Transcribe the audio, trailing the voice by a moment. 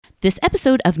This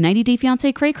episode of 90 Day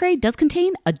Fiancé Cray Cray does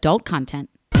contain adult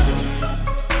content.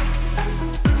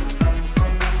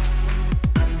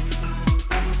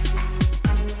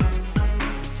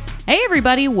 Hey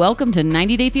everybody, welcome to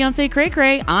 90 Day Fiancé Cray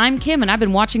Cray. I'm Kim and I've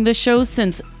been watching this show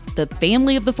since the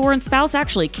family of the foreign spouse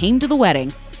actually came to the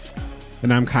wedding.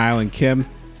 And I'm Kyle, and Kim,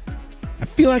 I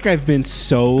feel like I've been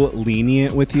so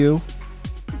lenient with you.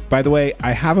 By the way,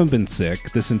 I haven't been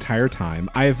sick this entire time.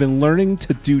 I have been learning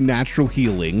to do natural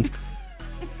healing.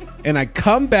 And I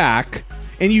come back,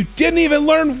 and you didn't even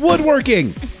learn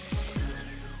woodworking.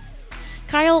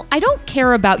 Kyle, I don't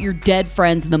care about your dead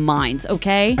friends in the mines,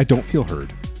 okay? I don't feel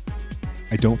heard.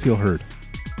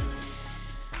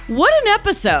 What an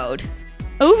episode.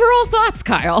 Overall thoughts,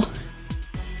 Kyle?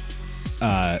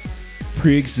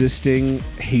 Pre-existing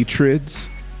hatreds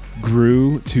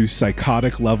grew to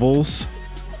psychotic levels.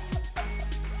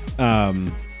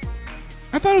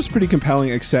 I thought it was pretty compelling,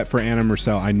 except for Anna and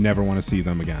Marcel. I never want to see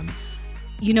them again.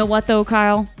 You know what, though,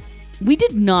 Kyle? We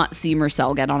did not see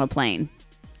Marcel get on a plane.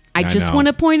 I just want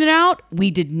to point it out.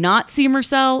 We did not see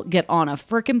Marcel get on a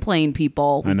frickin' plane,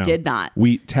 people. We did not.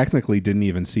 We technically didn't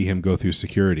even see him go through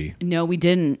security. No, we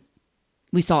didn't.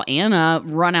 We saw Anna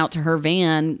run out to her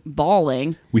van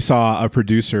bawling. We saw a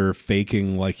producer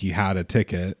faking like he had a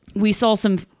ticket. We saw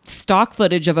some stock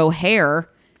footage of O'Hare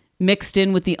mixed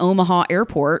in with the Omaha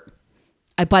airport.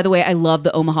 By the way, I love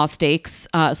the Omaha Steaks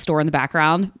store in the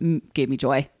background. Gave me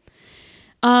joy.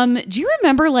 Do you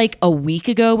remember like a week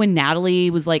ago when Natalie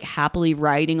was like happily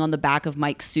riding on the back of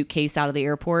Mike's suitcase out of the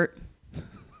airport?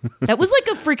 That was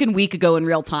like a freaking week ago in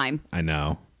real time. I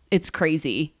know. It's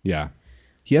crazy. Yeah.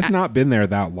 He has not been there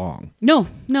that long. No,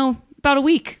 about a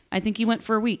week. I think he went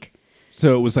for a week.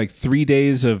 So it was like 3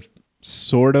 days of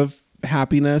sort of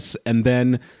happiness and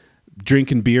then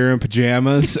drinking beer in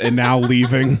pajamas and now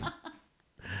leaving.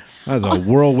 That was a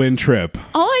whirlwind trip.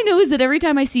 All I know is that every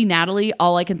time I see Natalie,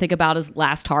 all I can think about is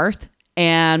Last Hearth.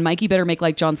 And Mikey better make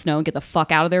like Jon Snow and get the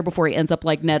fuck out of there before he ends up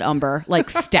like Ned Umber. Like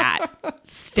stat.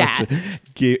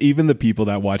 Even the people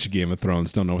that watch Game of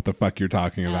Thrones don't know what the fuck you're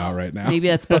talking about right now. Maybe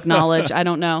that's book knowledge. I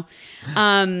don't know.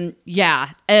 Yeah.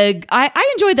 I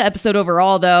enjoyed the episode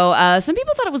overall, though. Some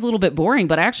people thought it was a little bit boring,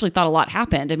 but I actually thought a lot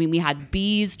happened. I mean, we had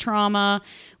Bee's trauma.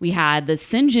 We had the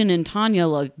Sinjin and Tanya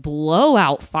like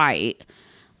blowout fight.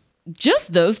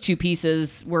 Just those two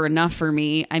pieces were enough for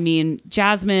me. I mean,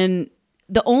 Jasmine,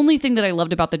 the only thing that I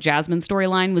loved about the Jasmine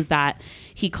storyline was that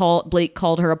Blake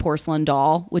called her a porcelain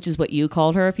doll, which is what you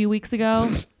called her a few weeks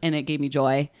ago. And it gave me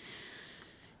joy.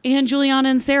 And Juliana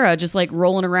and Sarah just like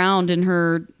rolling around in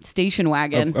her station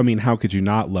wagon. I mean, how could you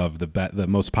not love the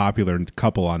most popular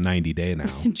couple on 90 Day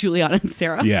now? Juliana and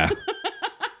Sarah. Yeah.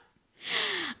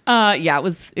 Yeah,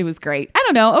 it was great. I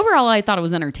don't know. Overall, I thought it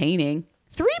was entertaining.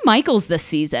 3 Michaels this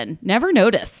season. Never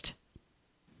noticed.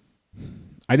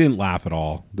 I didn't laugh at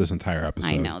all this entire episode.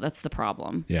 I know. That's the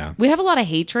problem. Yeah. We have a lot of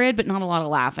hatred, but not a lot of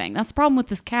laughing. That's the problem with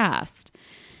this cast.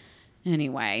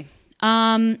 Anyway.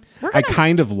 I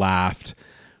kind of laughed.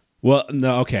 Well,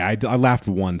 no, okay. I laughed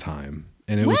one time.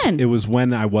 And it was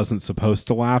when I wasn't supposed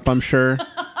to laugh, I'm sure. Are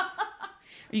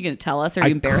you going to tell us? Or are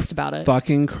you embarrassed about it?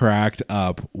 Fucking cracked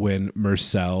up when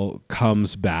Marcel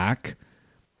comes back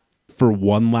for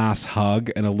one last hug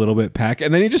and a little bit peck,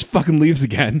 and then he just fucking leaves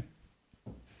again.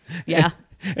 Yeah.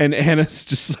 And Anna's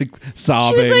just like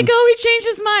sobbing. She was like, "Oh, he changed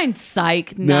his mind."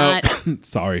 Psych, not. No,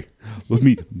 sorry. Let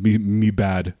me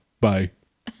bad. Bye.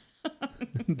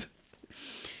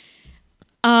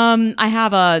 I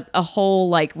have a whole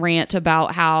like rant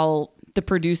about how the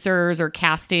producers or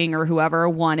casting or whoever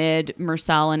wanted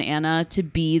Marcel and Anna to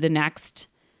be the next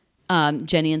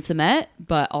Jenny and Samet,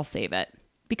 but I'll save it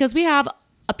because we have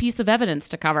a piece of evidence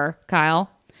to cover, Kyle.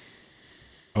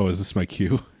 Oh, is this my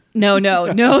cue? No,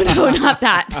 not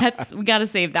that. We got to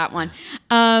save that one.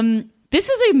 This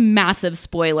is a massive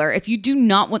spoiler. If you do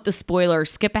not want the spoiler,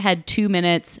 skip ahead 2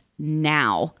 minutes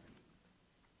now.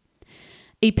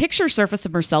 A picture surfaced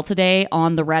of Marcel today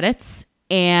on the Reddits,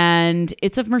 and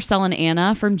it's of Marcel and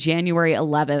Anna from January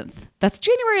 11th. That's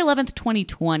January 11th,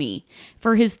 2020,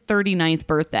 for his 39th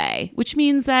birthday, which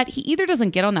means that he either doesn't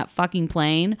get on that fucking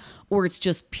plane or it's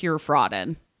just pure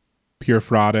fraudin'. Pure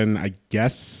fraudin'. I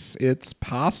guess it's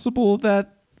possible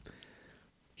that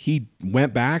he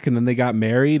went back and then they got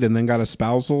married and then got a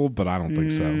spousal, but I don't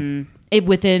think so.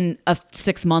 Within a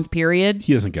 6-month period.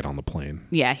 He doesn't get on the plane.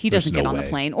 Yeah, he doesn't get on the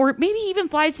plane. Or maybe he even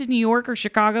flies to New York or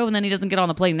Chicago and then he doesn't get on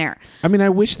the plane there. I mean, I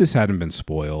wish this hadn't been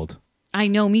spoiled. I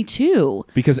know, me too.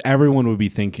 Because everyone would be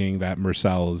thinking that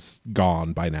Marcel is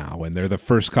gone by now and they're the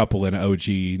first couple in OG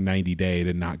 90 Day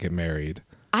to not get married.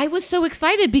 I was so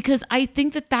excited because I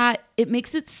think that it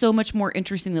makes it so much more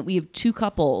interesting that we have two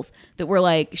couples that were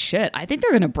like, shit, I think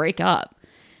they're going to break up.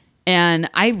 And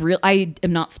I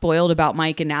am not spoiled about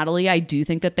Mike and Natalie. I do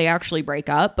think that they actually break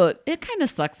up, but it kind of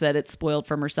sucks that it's spoiled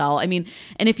for Marcel. I mean,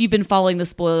 and if you've been following the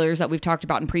spoilers that we've talked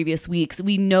about in previous weeks,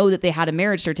 we know that they had a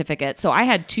marriage certificate. So I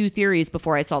had two theories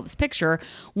before I saw this picture.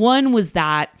 One was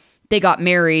that they got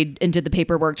married and did the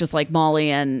paperwork just like Molly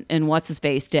and what's his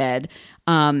face did.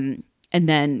 And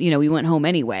then, he went home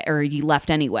anyway, or he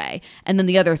left anyway. And then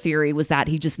the other theory was that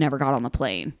he just never got on the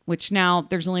plane, which now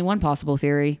there's only one possible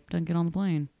theory. Doesn't get on the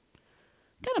plane.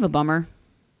 Kind of a bummer.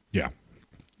 Yeah.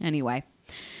 Anyway.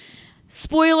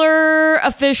 Spoiler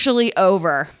officially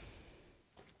over.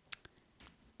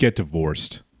 Get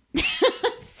divorced.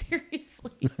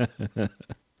 Seriously.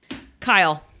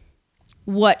 Kyle,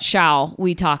 what shall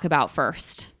we talk about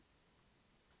first?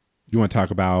 You want to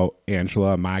talk about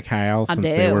Angela and Michael since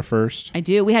they were first? I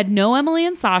do. We had no Emily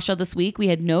and Sasha this week. We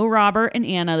had no Robert and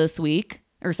Anna this week.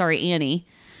 Annie.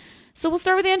 So we'll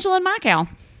start with Angela and Michael.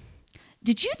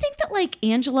 Did you think that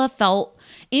Angela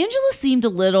seemed a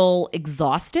little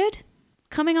exhausted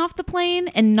coming off the plane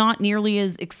and not nearly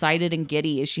as excited and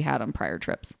giddy as she had on prior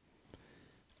trips?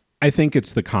 I think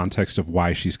it's the context of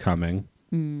why she's coming.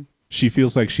 She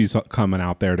feels like she's coming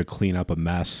out there to clean up a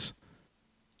mess.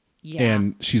 Yeah.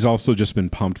 And she's also just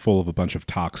been pumped full of a bunch of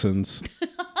toxins.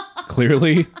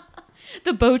 Clearly.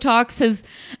 The Botox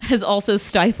has also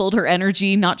stifled her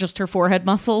energy, not just her forehead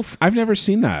muscles. I've never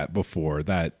seen that before,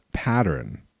 that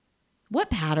pattern. What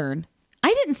pattern? I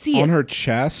didn't see it. On her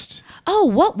chest. Oh,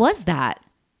 what was that?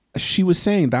 She was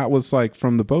saying that was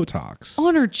from the Botox.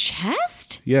 On her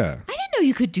chest? Yeah. I didn't know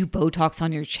you could do Botox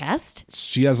on your chest.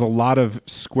 She has a lot of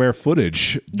square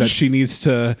footage that she needs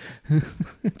to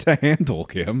handle,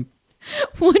 Kim.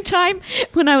 One time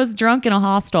when I was drunk in a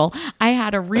hostel, I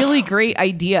had a really great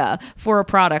idea for a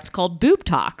product called Boob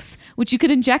Tox, which you could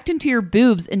inject into your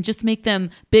boobs and just make them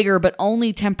bigger, but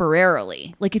only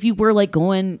temporarily. Like if you were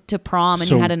going to prom and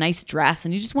you had a nice dress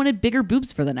and you just wanted bigger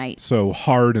boobs for the night. So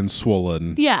hard and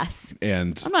swollen. Yes.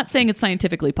 And I'm not saying it's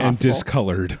scientifically possible. And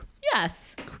discolored.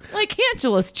 Yes. Like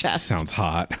Angela's chest. Sounds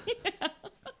hot.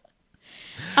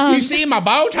 Yeah. You see my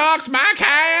Botox, my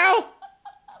cow?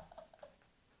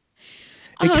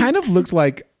 It kind of looked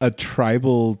like a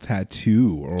tribal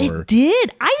tattoo, or it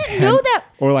did. I didn't know that,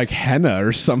 or like henna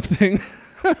or something.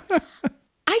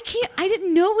 I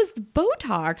didn't know it was the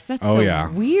Botox. That's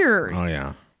weird. Oh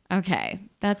yeah. Okay,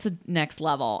 that's a next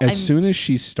level. As soon as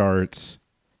she starts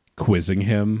quizzing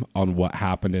him on what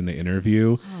happened in the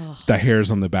interview, the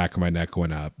hairs on the back of my neck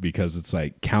went up because it's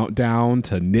like countdown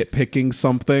to nitpicking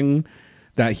something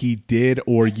that he did,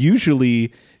 or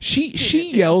usually she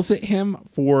yells at him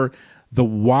for the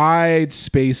wide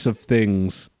space of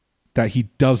things that he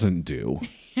doesn't do.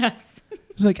 Yes.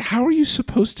 It's like, how are you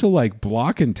supposed to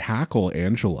block and tackle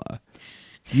Angela?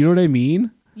 You know what I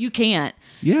mean? You can't.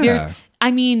 Yeah.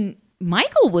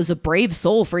 Michael was a brave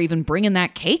soul for even bringing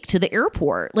that cake to the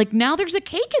airport. Now there's a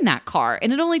cake in that car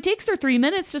and it only takes her 3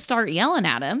 minutes to start yelling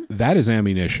at him. That is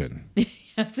ammunition.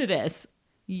 Yes, it is.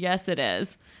 Yes, it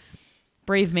is.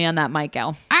 Brave man, that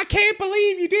Michael. I can't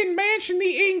believe you didn't mention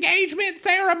the engagement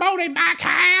ceremony,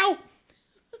 Michael.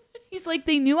 He's like,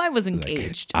 they knew I was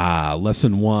engaged.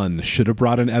 Lesson 1. Should have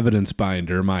brought an evidence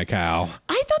binder, Michael.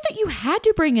 I thought that you had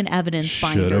to bring an evidence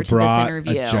binder to this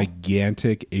interview. A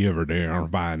gigantic evidence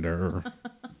binder.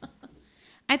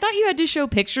 I thought you had to show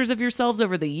pictures of yourselves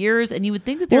over the years, and you would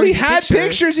think that there would be pictures. Well, he had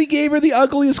pictures. He gave her the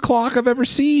ugliest clock I've ever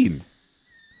seen.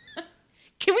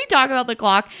 Can we talk about the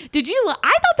clock? I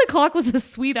thought the clock was a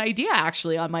sweet idea,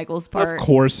 actually, on Michael's part. Of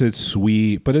course it's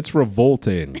sweet, but it's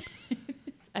revolting.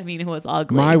 It was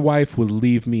ugly. My wife would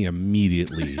leave me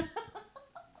immediately.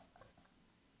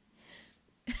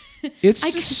 It's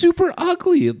super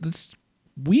ugly. It's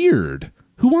weird.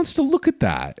 Who wants to look at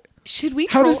that? Should we?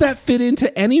 How does that fit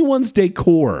into anyone's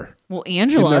decor? Well,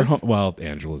 Angela's.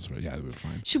 Angela's. Yeah, we're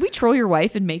fine. Should we troll your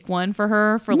wife and make one for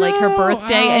her for her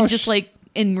birthday and just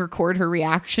and record her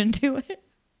reaction to it?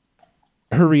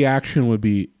 Her reaction would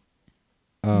be,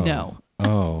 no.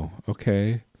 Oh,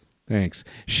 okay. Thanks.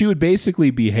 She would basically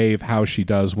behave how she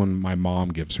does when my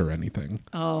mom gives her anything.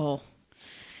 Oh,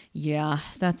 yeah.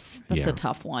 That's a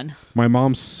tough one. My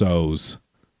mom sews.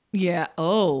 Yeah.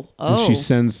 Oh. And she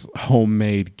sends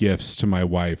homemade gifts to my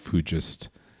wife, who just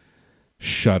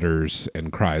shudders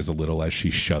and cries a little as she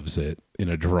shoves it in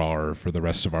a drawer for the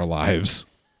rest of our lives.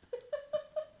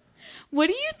 What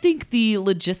do you think the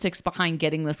logistics behind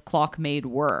getting this clock made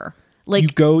were? You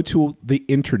go to the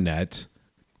internet.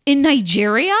 In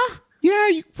Nigeria? Yeah,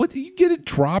 you get it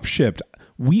drop shipped.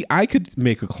 I could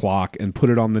make a clock and put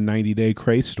it on the 90-day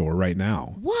Cray store right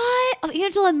now. What? Of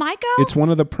Angela and Michael? It's one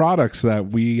of the products that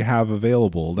we have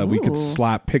available that we could Ooh.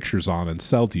 slap pictures on and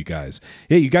sell to you guys.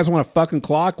 Hey, you guys want a fucking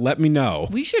clock? Let me know.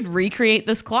 We should recreate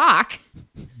this clock.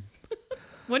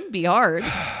 Wouldn't be hard.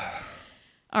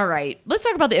 All right. Let's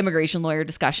talk about the immigration lawyer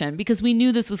discussion because we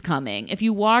knew this was coming. If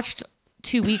you watched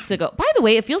 2 weeks ago, by the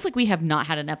way, it feels like we have not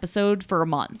had an episode for a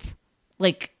month.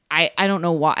 Like, I don't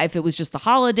know why, if it was just the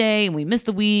holiday and we missed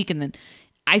the week, and then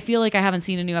I feel like I haven't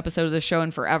seen a new episode of the show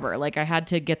in forever. Like, I had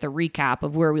to get the recap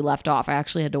of where we left off. I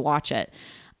actually had to watch it.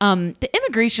 The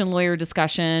immigration lawyer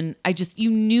discussion, you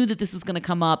knew that this was going to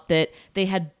come up, that they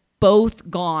had both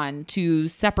gone to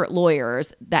separate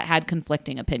lawyers that had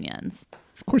conflicting opinions.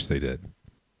 Of course they did.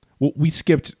 Well, we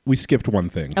skipped one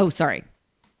thing. Oh, sorry.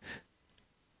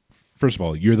 First of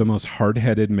all, you're the most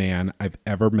hard-headed man I've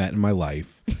ever met in my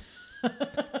life.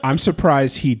 I'm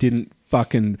surprised he didn't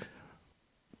fucking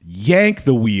yank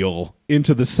the wheel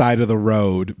into the side of the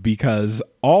road because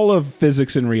all of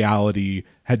physics and reality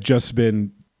had just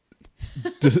been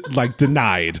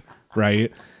denied,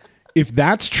 right? If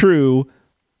that's true,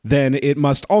 then it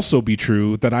must also be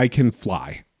true that I can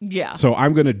fly. Yeah. So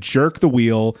I'm going to jerk the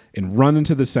wheel and run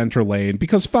into the center lane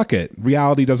because fuck it,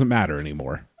 reality doesn't matter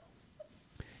anymore.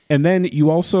 And then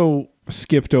you also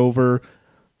skipped over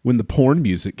when the porn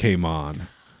music came on.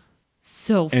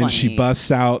 So funny. And she busts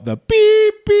out the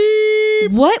beep,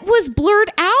 beep. What was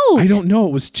blurred out? I don't know.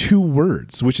 It was 2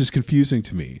 words, which is confusing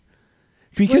to me.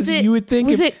 Because you would think...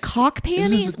 Was it cock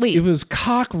panties? Wait. It was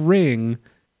cock ring.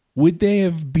 Would they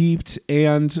have beeped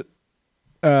and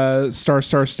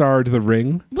starred the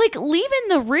ring? Like, leaving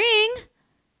the ring?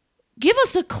 Give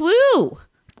us a clue,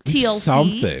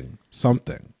 TLC.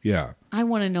 Something. Yeah. I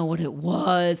want to know what it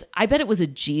was. I bet it was a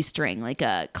G-string, like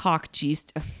a cock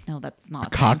G-string. No, that's not a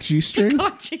cock G-string?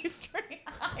 Cock G-string.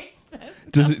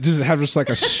 Does it have just like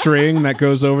a string that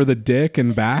goes over the dick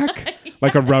and back? Yeah.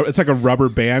 It's like a rubber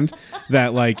band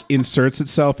that like inserts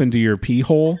itself into your pee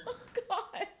hole. Oh,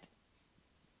 God.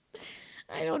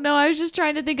 I don't know. I was just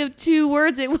trying to think of 2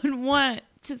 words it would want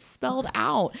to spelled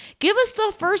out. Give us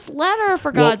the first letter,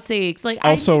 for God's sakes. Like,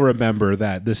 also remember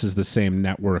that this is the same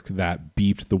network that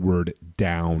beeped the word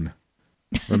down.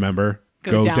 Remember?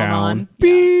 Go down.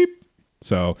 Beep. Yeah.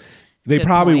 So they Good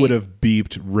probably point. would have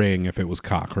beeped ring if it was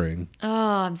cock ring. Oh,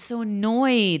 I'm so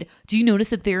annoyed. Do you notice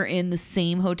that they're in the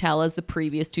same hotel as the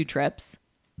previous 2 trips?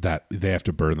 That they have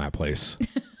to burn that place.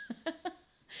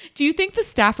 Do you think the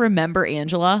staff remember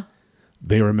Angela?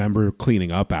 They remember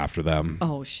cleaning up after them.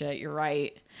 Oh, shit. You're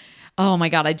right. Oh, my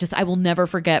God. I will never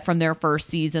forget from their first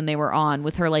season they were on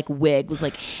with her like wig was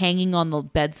like hanging on the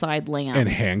bedside lamp. And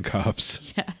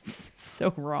handcuffs. Yes.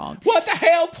 So wrong. What the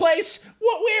hell place?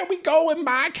 Where are we going,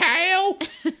 my cow?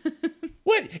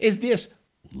 What is this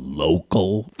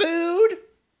local food?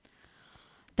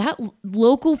 That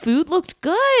local food looked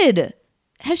good.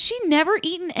 Has she never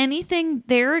eaten anything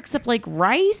there except like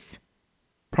rice?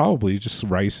 Probably just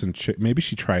rice and maybe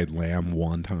she tried lamb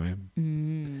one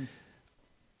time.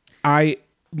 I'm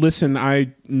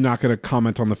not going to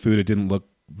comment on the food. It didn't look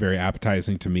very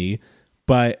appetizing to me,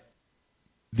 but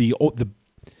the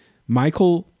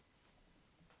Michael,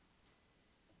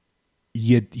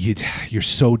 you're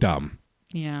so dumb.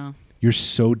 Yeah. You're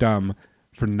so dumb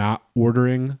for not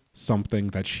ordering something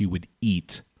that she would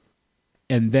eat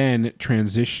and then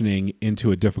transitioning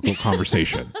into a difficult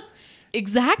conversation.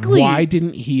 Exactly. Why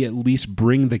didn't he at least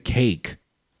bring the cake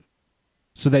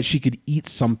so that she could eat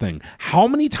something? How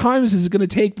many times is it going to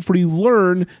take before you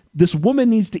learn this woman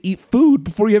needs to eat food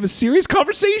before you have a serious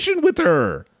conversation with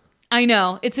her? I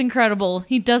know. It's incredible.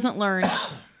 He doesn't learn.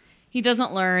 He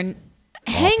doesn't learn.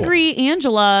 Awful. Hangry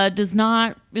Angela is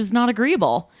not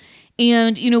agreeable.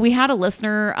 And, we had a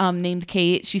listener named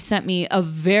Kate. She sent me a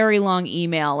very long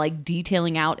email, like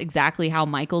detailing out exactly how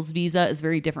Michael's visa is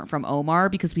very different from Omar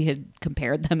because we had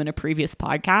compared them in a previous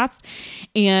podcast.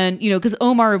 And, because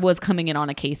Omar was coming in on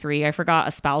a K3, I forgot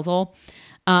a spousal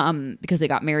because they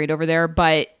got married over there.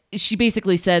 But she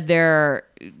basically said their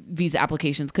visa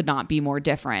applications could not be more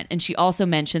different. And she also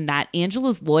mentioned that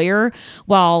Angela's lawyer,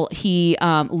 while he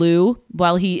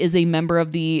is a member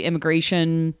of the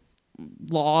Immigration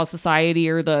Law Society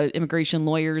or the Immigration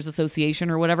Lawyers Association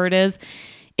or whatever it is,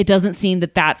 it doesn't seem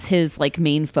that that's his like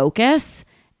main focus.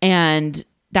 And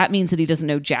that means that he doesn't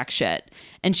know jack shit.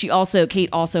 And Kate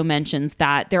also mentions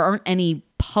that there aren't any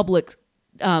published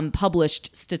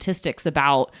statistics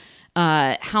about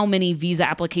how many visa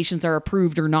applications are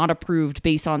approved or not approved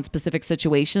based on specific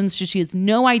situations. She has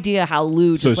no idea how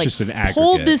Lou just like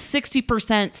pulled this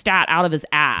 60% stat out of his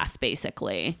ass,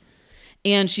 basically.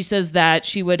 And she says that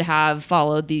she would have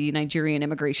followed the Nigerian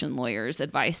immigration lawyer's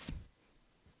advice.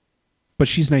 But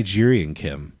she's Nigerian,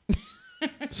 Kim.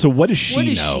 So what does she know? What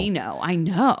does she know? I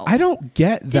know. I don't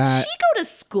get that. Did she go to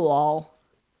school?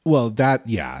 Well,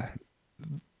 yeah.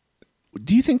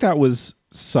 Do you think that was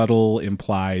subtle,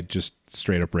 implied, just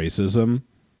straight up racism?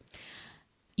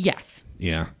 Yes.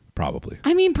 Yeah, probably.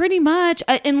 I mean, pretty much.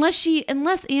 Unless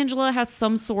Angela has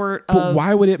some sort of... But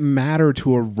why would it matter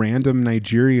to a random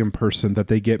Nigerian person that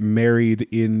they get married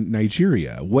in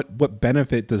Nigeria? What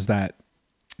benefit does that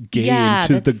gain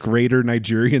to the greater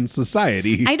Nigerian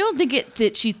society? I don't think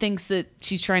that she thinks that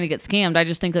she's trying to get scammed. I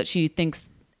just think that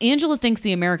Angela thinks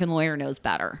the American lawyer knows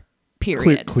better.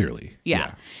 Period. Clearly.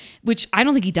 Yeah. Which I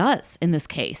don't think he does in this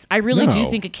case. I really do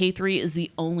think a K3 is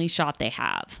the only shot they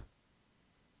have.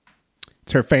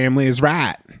 It's her family's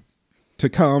right to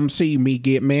come see me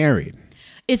get married.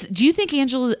 Do you think they're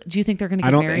going to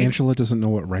get married? Angela doesn't know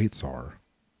what rights are.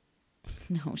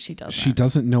 No, she doesn't. She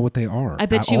doesn't know what they are. I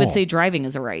bet she would say driving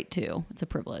is a right too. It's a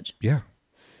privilege. Yeah.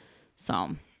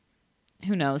 So,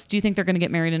 who knows? Do you think they're going to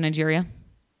get married in Nigeria?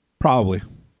 Probably.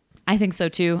 I think so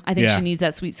too. I think she needs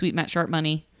that sweet, sweet Matt Sharp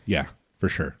money. Yeah, for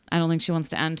sure. I don't think she wants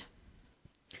to end.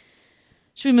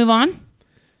 Should we move on?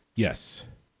 Yes.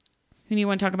 Who do you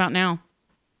want to talk about now?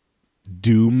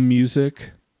 Doom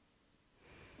music.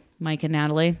 Mike and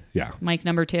Natalie. Yeah. Mike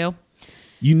number 2.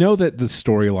 You know that the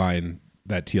storyline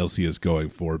that TLC is going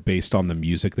for based on the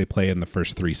music they play in the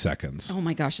first 3 seconds. Oh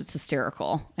my gosh, it's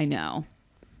hysterical. I know.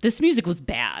 This music was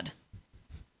bad.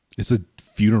 It's a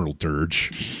funeral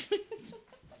dirge.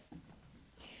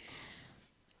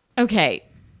 Okay.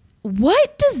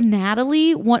 What does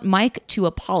Natalie want Mike to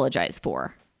apologize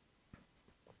for?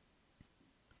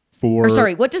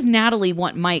 What does Natalie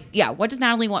want Mike? Yeah, what does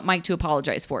Natalie want Mike to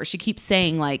apologize for? She keeps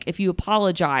saying, like, if you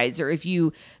apologize or if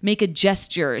you make a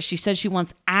gesture, she says she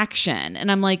wants action.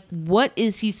 And I'm like, what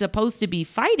is he supposed to be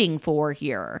fighting for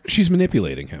here? She's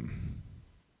manipulating him.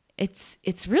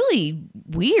 It's really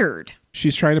weird.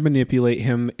 She's trying to manipulate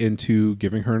him into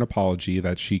giving her an apology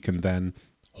that she can then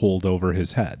hold over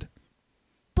his head.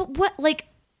 But what, like...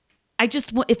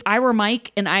 if I were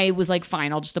Mike and I was like,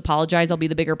 fine, I'll just apologize. I'll be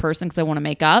the bigger person because I want to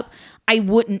make up. I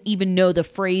wouldn't even know the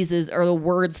phrases or the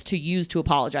words to use to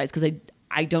apologize because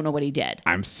I don't know what he did.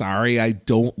 I'm sorry, I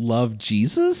don't love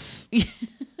Jesus?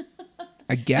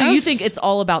 I guess. So you think it's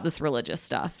all about this religious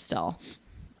stuff still?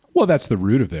 Well, that's the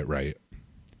root of it, right?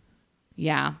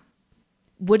 Yeah.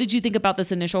 What did you think about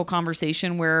this initial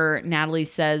conversation where Natalie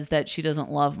says that she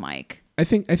doesn't love Mike? I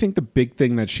think the big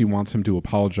thing that she wants him to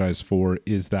apologize for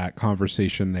is that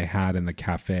conversation they had in the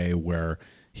cafe where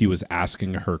he was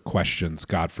asking her questions,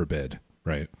 God forbid,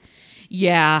 right?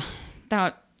 Yeah.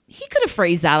 He could have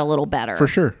phrased that a little better. For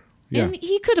sure. Yeah. And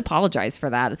he could apologize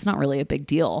for that. It's not really a big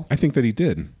deal. I think that he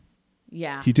did.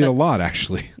 Yeah. He did a lot,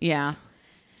 actually. Yeah.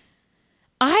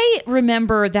 I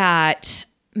remember that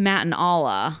Matt and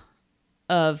Alla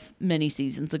of many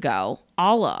seasons ago,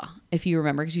 Alla, if you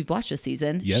remember, because you've watched this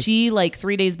season, yes. She, like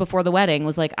 3 days before the wedding,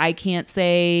 was like, I can't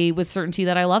say with certainty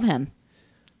that I love him.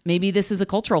 Maybe this is a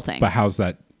cultural thing. But how's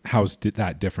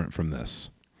that different from this?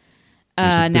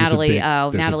 Natalie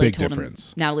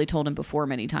told him before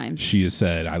many times. She has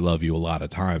said, I love you a lot of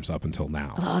times up until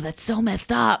now. Oh, that's so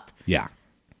messed up. Yeah.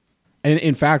 And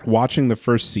in fact, watching the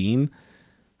first scene,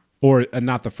 or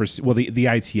not the first, well, the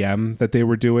ITM that they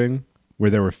were doing, where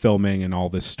they were filming and all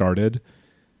this started,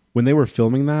 when they were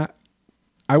filming that,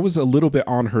 I was a little bit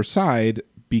on her side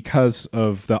because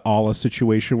of the Alla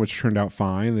situation, which turned out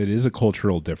fine. It is a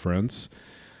cultural difference.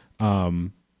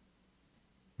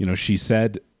 She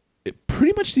said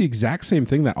pretty much the exact same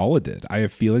thing that Alla did. I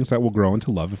have feelings that will grow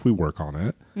into love if we work on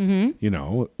it.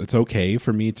 Mm-hmm. It's okay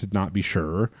for me to not be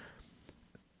sure.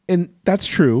 And that's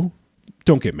true.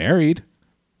 Don't get married.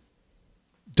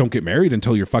 Don't get married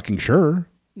until you're fucking sure.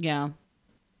 Yeah.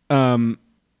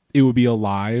 It would be a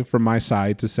lie from my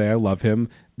side to say I love him.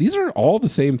 These are all the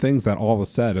same things that Alla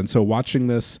said. And so watching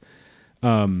this,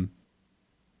 I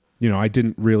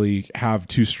didn't really have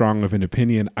too strong of an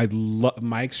opinion.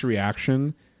 Mike's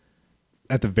reaction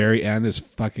at the very end is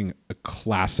fucking a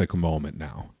classic moment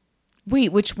now.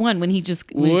 Wait, which one? When he's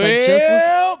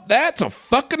that's a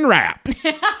fucking wrap.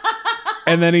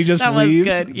 And then he just leaves.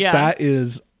 Good. Yeah. That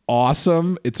is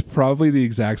awesome. It's probably the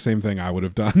exact same thing I would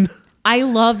have done. I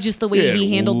love just the way he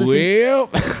handled this. Well,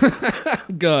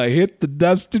 gonna hit the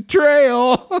dusty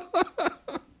trail.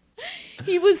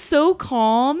 He was so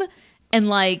calm and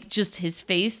like just his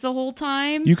face the whole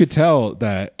time. You could tell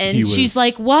that. And she's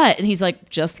like, what? And he's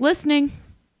like, just listening.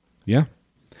 Yeah.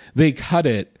 They cut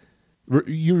it.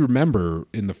 You remember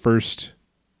in the first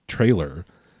trailer,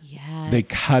 Yes. They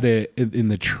cut it in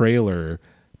the trailer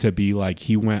to be like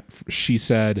she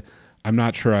said, I'm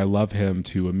not sure I love him,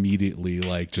 to immediately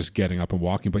like just getting up and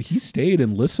walking. But he stayed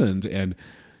and listened, and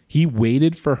he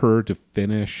waited for her to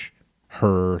finish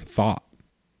her thought.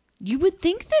 You would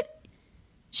think that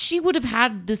she would have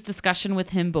had this discussion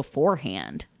with him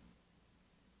beforehand.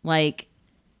 Like,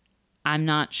 I'm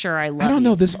not sure I love you. I don't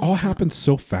know. This all happened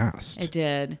so fast. It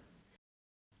did.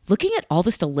 Looking at all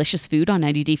this delicious food on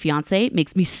 90 Day Fiancé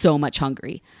makes me so much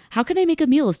hungry. How can I make a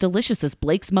meal as delicious as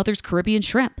Blake's mother's Caribbean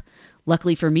shrimp?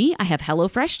 Luckily for me, I have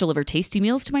HelloFresh deliver tasty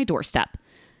meals to my doorstep.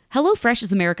 HelloFresh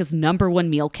is America's #1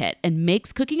 meal kit and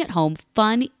makes cooking at home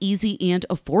fun, easy, and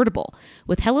affordable.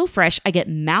 With HelloFresh, I get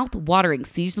mouth-watering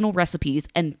seasonal recipes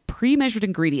and pre-measured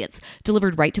ingredients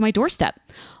delivered right to my doorstep.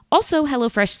 Also,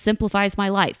 HelloFresh simplifies my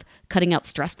life, cutting out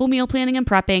stressful meal planning and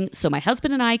prepping so my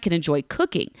husband and I can enjoy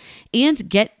cooking and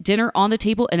get dinner on the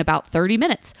table in about 30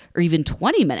 minutes or even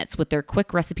 20 minutes with their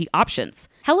quick recipe options.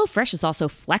 HelloFresh is also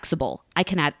flexible. I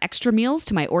can add extra meals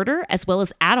to my order as well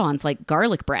as add-ons like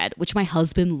garlic bread, which my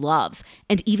husband loves,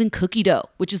 and even cookie dough,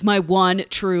 which is my one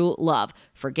true love.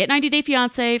 Forget 90 Day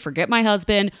Fiancé, forget my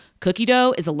husband. Cookie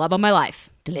dough is a love of my life.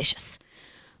 Delicious.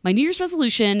 My New Year's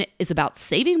resolution is about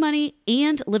saving money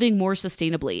and living more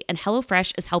sustainably, and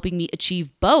HelloFresh is helping me achieve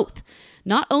both.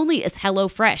 Not only is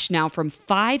HelloFresh now from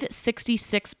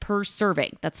 $5.66 per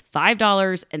serving, that's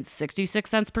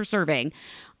 $5.66 per serving,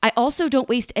 I also don't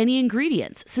waste any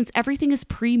ingredients since everything is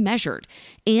pre-measured.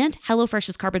 And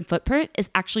HelloFresh's carbon footprint is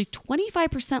actually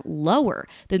 25% lower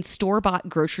than store-bought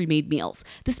grocery-made meals.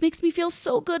 This makes me feel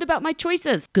so good about my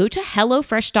choices. Go to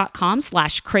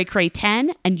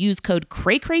HelloFresh.com/cray10 and use code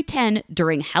cray10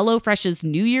 during HelloFresh's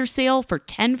New Year sale for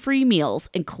 10 free meals,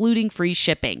 including free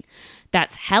shipping.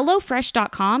 That's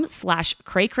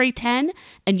HelloFresh.com/cray10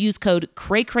 and use code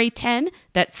cray10,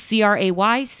 that's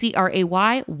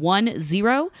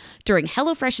CRAY10, during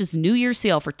HelloFresh's New Year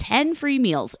sale for 10 free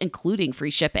meals, including free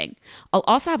shipping. I'll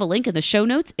also have a link in the show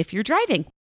notes if you're driving.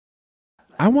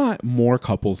 I want more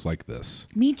couples like this.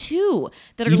 Me too.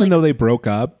 That are Even though they broke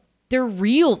up. They're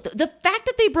real. The fact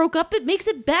that they broke up, it makes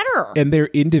it better. And they're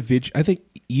individual. I think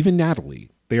even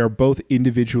Natalie, they are both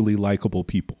individually likable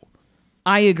people.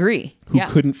 I agree. Who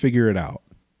couldn't figure it out.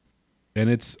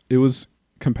 And it was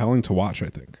compelling to watch, I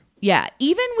think. Yeah.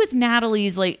 Even with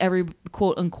Natalie's like every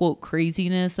quote unquote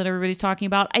craziness that everybody's talking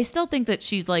about, I still think that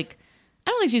she's like, I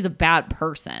don't think she's a bad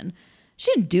person.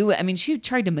 She didn't do it. I mean, she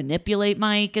tried to manipulate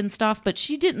Mike and stuff, but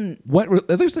she didn't.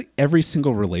 There's like every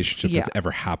single relationship that's ever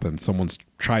happened, someone's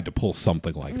tried to pull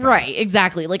something like that. Right.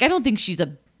 Exactly. Like, I don't think she's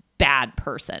a bad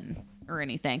person or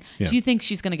anything. Yeah. Do you think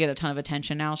she's going to get a ton of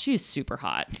attention now? She is super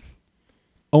hot.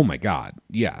 Oh my God.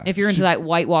 Yeah. If you're into that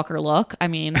White Walker look, I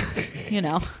mean, you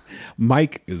know.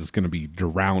 Mike is going to be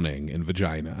drowning in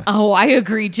vagina. Oh, I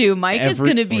agree too. Mike is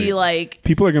going to be like.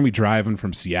 People are going to be driving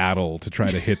from Seattle to try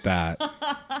to hit that.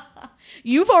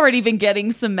 You've already been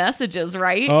getting some messages,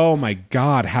 right? Oh my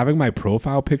God. Having my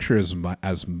profile picture as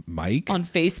Mike. On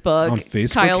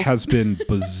Facebook. Has been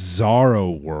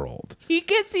bizarro world. He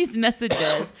gets these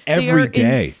messages. Every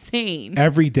day. Insane.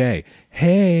 Every day.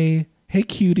 Hey,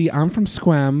 cutie, I'm from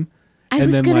Squam. I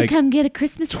was going to come get a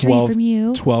Christmas tree from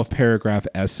you. 12-paragraph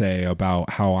essay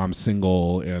about how I'm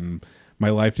single and my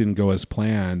life didn't go as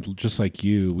planned. Just like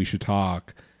you, we should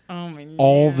talk. Oh, my God.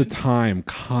 All the time,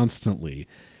 constantly.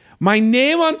 My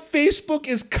name on Facebook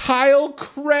is Kyle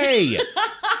Cray.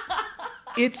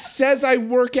 It says I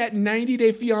work at 90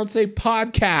 Day Fiancé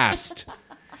podcast.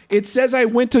 It says I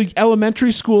went to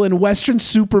elementary school in Western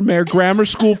Supermare Grammar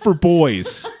School for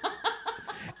Boys.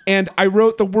 And I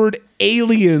wrote the word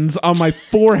aliens on my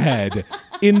forehead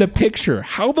in the picture.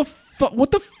 What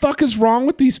the fuck is wrong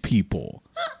with these people?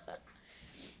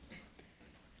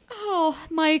 Oh,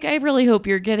 Mike, I really hope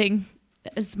you're getting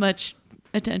as much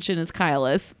attention as Kyle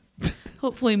is.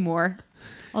 Hopefully more.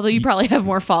 Although you probably have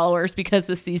more followers because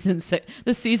the season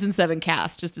 7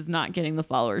 cast just is not getting the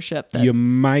followership. You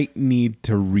might need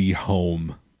to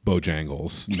rehome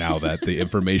Bojangles now that the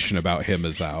information about him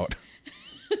is out.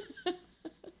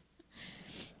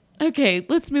 Okay,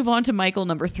 let's move on to Michael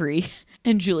number 3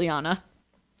 and Juliana.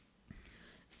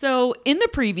 So in the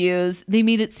previews, they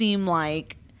made it seem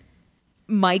like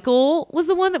Michael was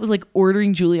the one that was like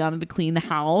ordering Juliana to clean the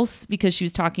house because she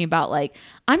was talking about like,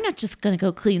 I'm not just going to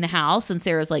go clean the house. And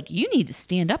Sarah's like, you need to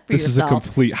stand up for yourself. This is a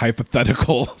complete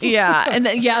hypothetical. Yeah. And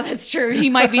that's true. He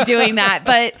might be doing that.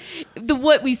 But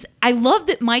I love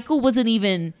that Michael wasn't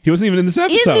even. He wasn't even in this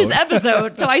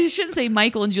episode. So I shouldn't say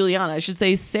Michael and Juliana. I should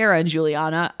say Sarah and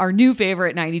Juliana, our new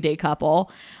favorite 90-day couple.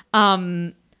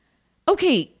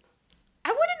 Okay. I want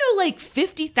to know like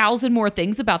 50,000 more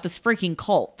things about this freaking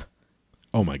cult.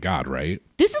 Oh my God, right?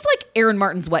 This is like Aaron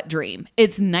Martin's wet dream.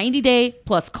 It's 90 Day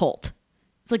plus cult.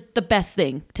 It's like the best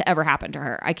thing to ever happen to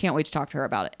her. I can't wait to talk to her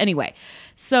about it. Anyway,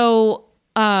 so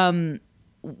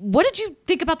what did you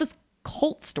think about this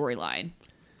cult storyline?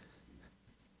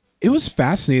 It was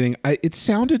fascinating. It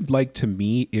sounded like to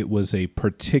me it was a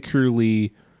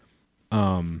particularly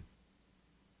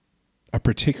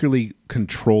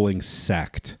controlling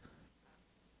sect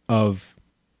of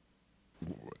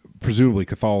presumably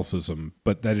Catholicism,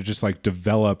 but that it just like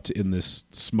developed in this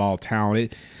small town.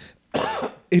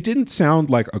 It didn't sound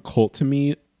like a cult to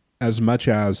me as much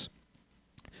as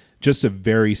just a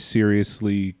very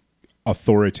seriously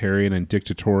authoritarian and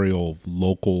dictatorial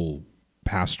local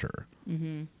pastor.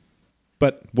 Mm-hmm.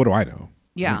 But what do I know?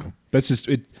 Yeah. I don't know. That's just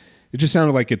it. It just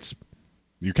sounded like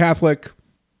you're Catholic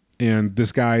and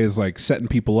this guy is like setting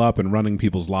people up and running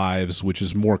people's lives, which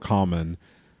is more common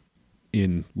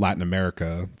in Latin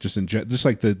America. Just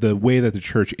like the way that the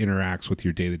church interacts with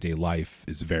your day-to-day life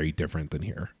is very different than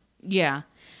here. Yeah.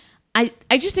 I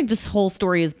just think this whole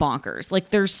story is bonkers.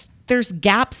 Like there's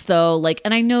gaps though, like,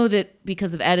 and I know that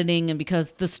because of editing and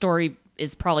because the story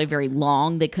is probably very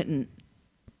long, they couldn't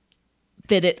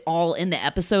fit it all in the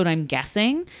episode, I'm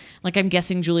guessing. Like I'm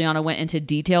guessing Juliana went into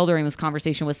detail during this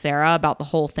conversation with Sarah about the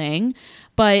whole thing.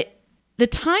 But the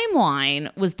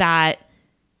timeline was that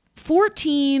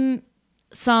 14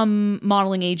 some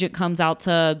modeling agent comes out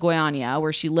to Goiânia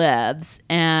where she lives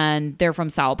and they're from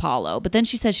Sao Paulo. But then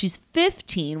she says she's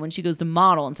 15 when she goes to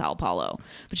model in Sao Paulo.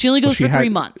 But she only goes for 3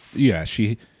 months. Yeah,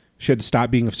 she had to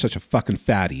stop being such a fucking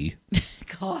fatty.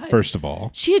 God. First of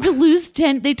all. She had to lose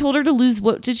 10. They told her to lose,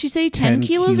 what did she say? 10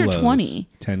 kilos or 20?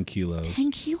 10 kilos.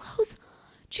 10 kilos?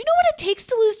 Do you know what it takes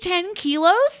to lose 10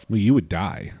 kilos? Well, you would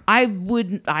die. I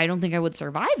don't think I would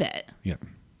survive it. Yeah.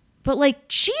 But like,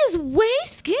 she is way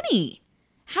skinny.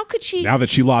 How could she? Now that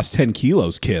she lost 10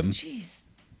 kilos, Kim. Jeez.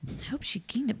 I hope she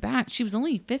gained it back. She was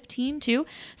only 15 too.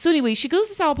 So anyway, she goes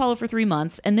to Sao Paulo for 3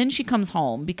 months and then she comes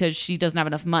home because she doesn't have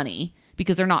enough money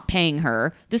because they're not paying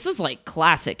her. This is like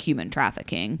classic human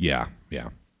trafficking. Yeah, yeah.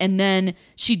 And then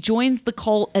she joins the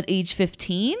cult at age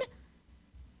 15.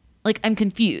 Like, I'm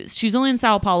confused. She's only in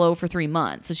Sao Paulo for 3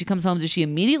 months. So she comes home. Does she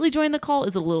immediately join the cult?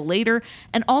 Is it a little later?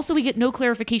 And also, we get no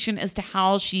clarification as to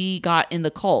how she got in the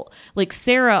cult. Like,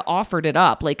 Sarah offered it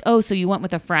up. Like, oh, so you went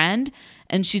with a friend?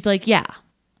 And she's like, yeah.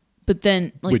 But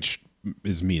then, like... Which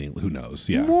is meaningless. Who knows?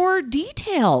 Yeah. More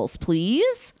details,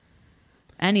 please.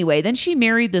 Anyway, then she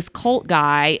married this cult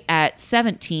guy at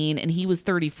 17, and he was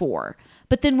 34.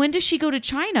 But then when does she go to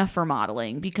China for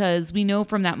modeling? Because we know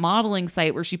from that modeling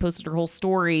site where she posted her whole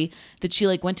story that she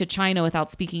like went to China without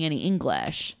speaking any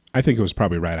English. I think it was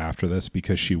probably right after this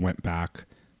because she went back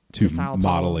to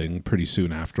modeling pretty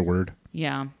soon afterward.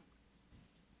 Yeah.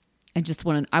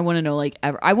 I want to know like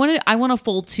I want a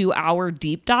full 2-hour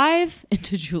deep dive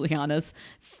into Juliana's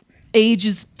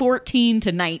ages 14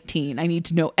 to 19. I need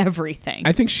to know everything.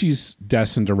 I think she's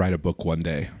destined to write a book one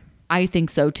day. I think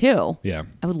so too. Yeah.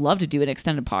 I would love to do an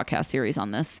extended podcast series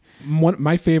on this.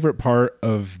 My favorite part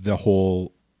of the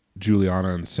whole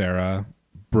Juliana and Sarah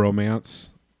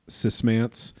bromance,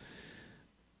 cismance,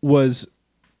 was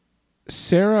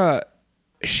Sarah,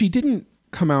 she didn't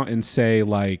come out and say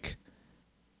like,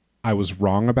 I was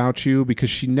wrong about you, because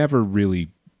she never really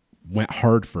went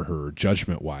hard for her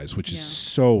judgment wise, which is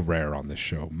so rare on this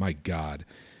show. My God.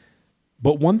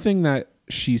 But one thing that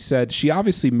she said, she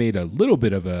obviously made a little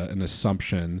bit of an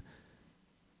assumption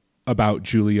about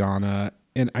Juliana.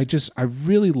 And I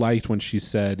really liked when she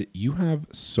said, you have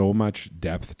so much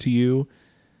depth to you.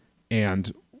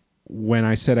 And when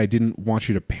I said I didn't want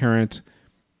you to parent,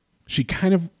 she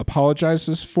kind of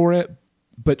apologizes for it,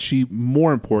 but she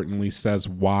more importantly says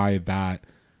why that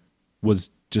was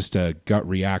just a gut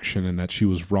reaction and that she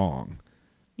was wrong.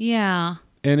 Yeah.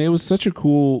 And it was such a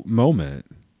cool moment.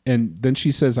 And then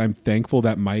she says, I'm thankful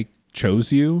that Mike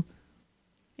chose you.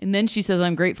 And then she says,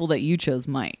 I'm grateful that you chose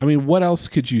Mike. I mean, what else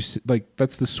could you like?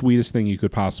 That's the sweetest thing you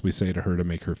could possibly say to her to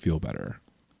make her feel better.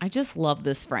 I just love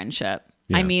this friendship.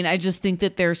 Yeah. I mean, I just think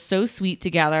that they're so sweet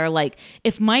together. Like,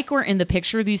 if Mike were in the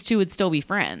picture, these two would still be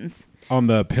friends. On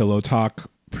the Pillow Talk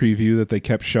preview that they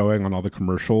kept showing on all the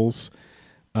commercials,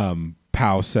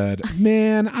 Pow said,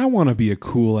 man, I want to be a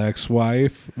cool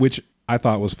ex-wife, which I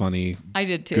thought was funny. I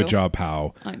did too. Good job,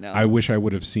 Pow. I know. I wish I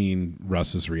would have seen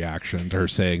Russ's reaction to her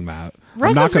saying that.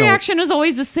 Russ's reaction is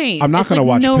always the same. I'm not going to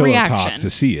watch no Pillow reaction. Talk to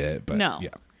see it, but no.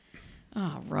 Yeah.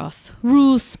 Oh, Russ.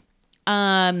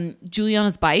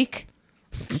 Juliana's bike.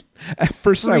 At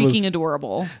first freaking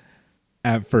adorable.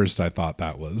 At first I thought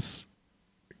that was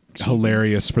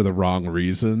hilarious for the wrong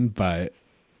reason, but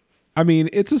I mean,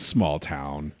 it's a small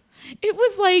town. It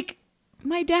was like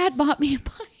My dad bought me a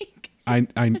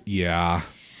bike. Yeah.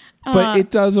 But it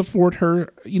does afford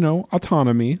her,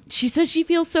 autonomy. She says she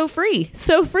feels so free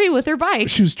with her bike.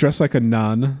 She was dressed like a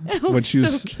nun when she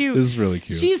was cute. It was really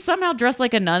cute. She's somehow dressed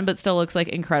like a nun, but still looks like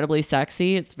incredibly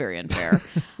sexy. It's very unfair.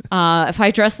 If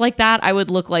I dressed like that, I would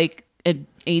look like an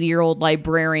 80-year-old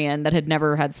librarian that had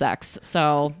never had sex.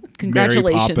 So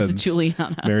congratulations,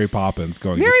 Juliana. Mary Poppins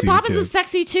going Mary to see Poppins the is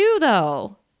sexy too,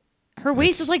 though. Her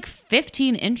waist is like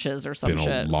 15 inches or some been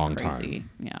shit. a long it's crazy. time.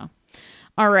 Yeah.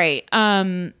 All right.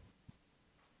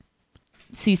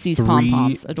 Cece's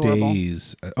pom-poms, adorable. 3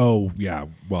 days. Oh, yeah.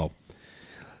 Well,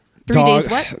 3 days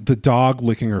what? The dog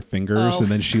licking her fingers, Oh. and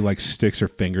then she like sticks her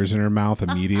fingers in her mouth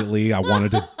immediately. I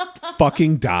wanted to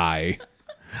fucking die.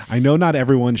 I know not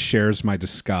everyone shares my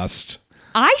disgust.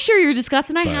 I share your disgust,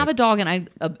 and I But- have a dog, and I'm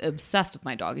obsessed with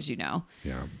my dog, as you know.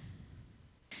 Yeah.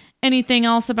 Anything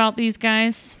else about these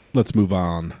guys? Let's move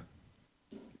on.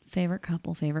 Favorite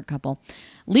couple.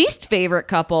 Least favorite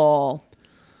couple.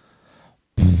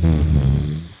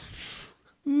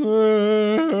 All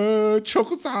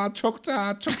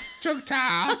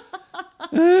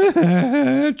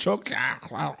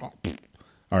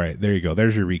right, there you go.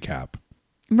 There's your recap.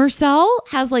 Marcel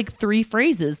has like 3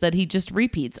 phrases that he just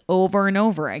repeats over and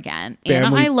over again. Anna,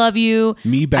 Family- I love you.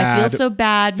 Me bad. I feel so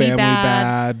bad. Family Me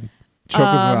bad.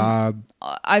 Chocolate.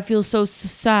 I feel so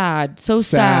sad. So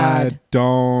sad.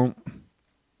 Don't.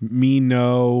 Me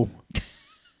no.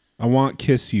 I want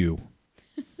kiss you.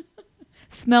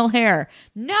 Smell hair.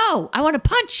 No, I want to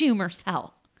punch you,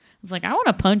 Marcel. I was like, I want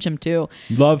to punch him too.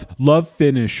 Love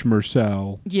finish,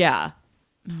 Marcel. Yeah.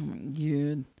 Oh my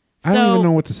god. I don't even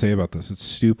know what to say about this. It's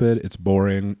stupid. It's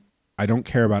boring. I don't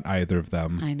care about either of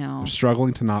them. I know. I'm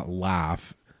struggling to not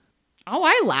laugh. Oh,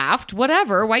 I laughed.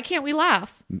 Whatever. Why can't we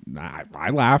laugh? I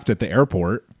laughed at the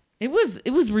airport. It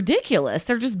was ridiculous.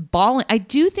 They're just bawling. I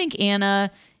do think Anna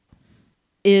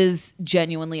is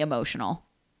genuinely emotional.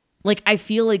 Like, I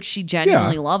feel like she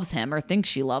genuinely loves him or thinks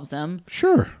she loves him.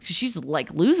 Sure. She's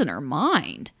like losing her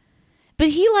mind. But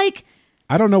he like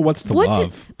I don't know what's to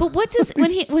love. But what does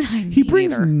He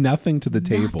brings nothing to the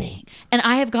table. Nothing. And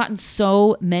I have gotten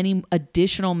so many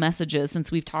additional messages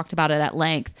since we've talked about it at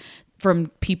length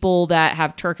from people that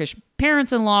have Turkish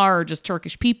parents-in-law or just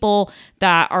Turkish people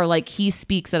that are like, he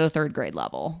speaks at a 3rd grade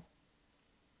level.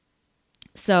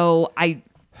 So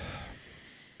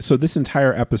this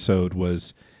entire episode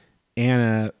was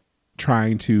Anna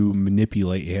trying to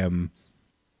manipulate him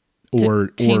or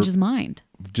change his mind.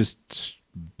 Just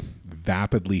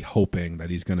vapidly hoping that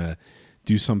he's going to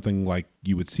do something like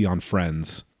you would see on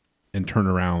Friends and turn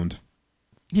around.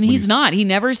 And he's not. He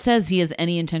never says he has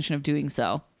any intention of doing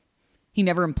so. He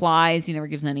never implies. He never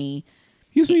gives any.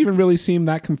 He doesn't even really seem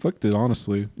that conflicted,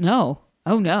 honestly. No.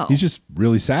 Oh, no. He's just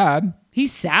really sad.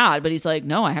 He's sad, but he's like,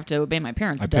 no, I have to obey my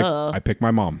parents. I pick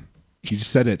my mom. He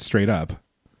just said it straight up.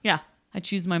 Yeah, I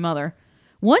choose my mother.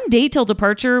 1 day till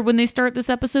departure when they start this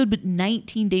episode, but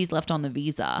 19 days left on the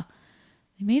visa.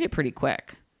 They made it pretty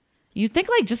quick. You'd think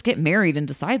like just get married and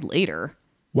decide later.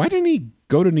 Why didn't he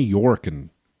go to New York and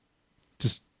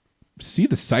just see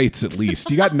the sights at least?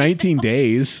 You got 19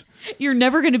 days. You're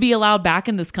never going to be allowed back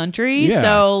in this country. Yeah.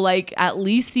 So like at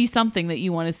least see something that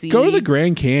you want to see. Go to the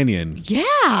Grand Canyon.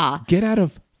 Yeah. Get out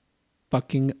of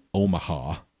fucking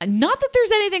Omaha. Not that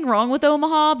there's anything wrong with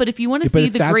Omaha, but if you want to see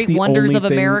the great wonders of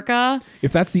America.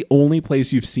 If that's the only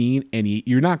place you've seen and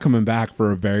you're not coming back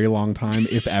for a very long time,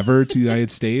 if ever, to the United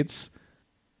States,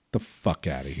 the fuck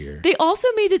out of here. They also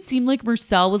made it seem like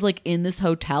Marcel was like in this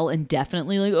hotel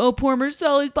indefinitely. Like, oh, poor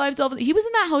Marcel, he's by himself. He was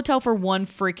in that hotel for 1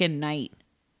 freaking night.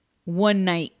 1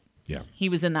 night. Yeah. He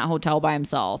was in that hotel by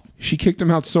himself. She kicked him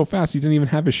out so fast he didn't even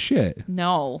have his shit.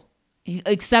 No.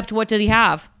 Except what did he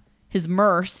have? His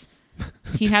Merce.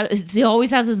 He always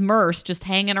has his Merce just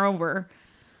hanging over.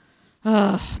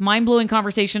 Mind-blowing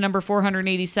conversation number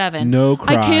 487. No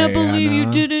cry, I can't believe Anna.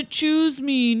 you didn't choose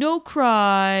me. No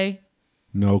cry.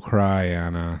 No cry,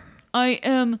 Anna. I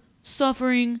am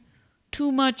suffering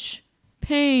too much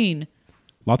pain.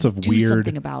 Lots of Do weird,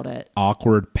 something about it.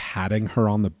 awkward patting her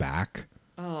on the back.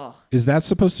 Ugh. Is that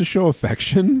supposed to show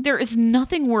affection? There is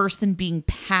nothing worse than being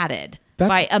patted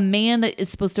by a man that is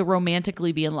supposed to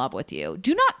romantically be in love with you.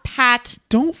 Do not pat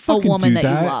Don't fucking a woman do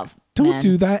that you love. Don't men.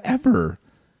 do that ever.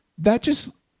 That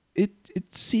just it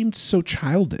seemed so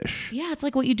childish. Yeah, it's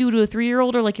like what you do to a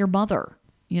 3-year-old or like your mother.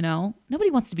 You know, nobody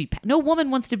wants to be. No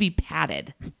woman wants to be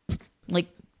patted. Like,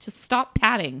 just stop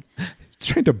patting. It's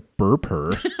trying to burp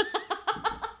her.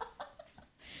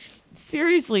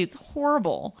 Seriously, it's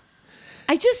horrible.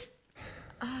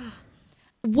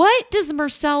 what does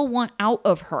Marcel want out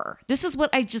of her? This is what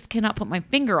I just cannot put my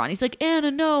finger on. He's like, Anna,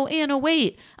 no, Anna,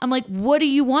 wait. I'm like, what do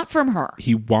you want from her?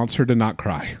 He wants her to not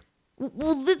cry.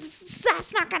 Well,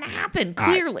 that's not going to happen,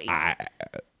 clearly.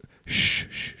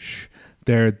 Shh.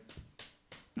 There.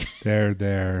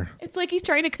 It's like he's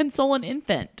trying to console an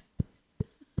infant.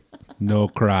 No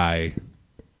cry.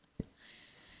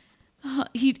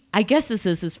 I guess this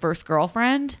is his first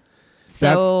girlfriend.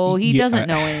 So he doesn't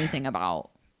know anything about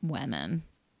women.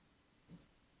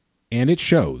 And it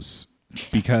shows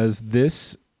because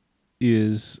this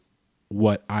is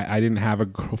what I didn't have a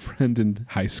girlfriend in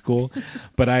high school,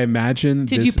 but I imagine.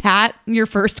 Did you pat your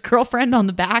first girlfriend on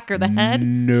the back or the head?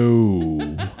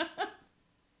 No.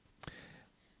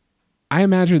 I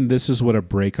imagine this is what a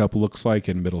breakup looks like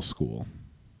in middle school.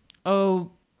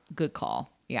 Oh, good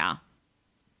call. Yeah,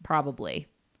 probably.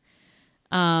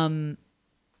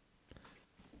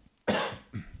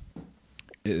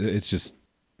 It's just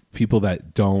people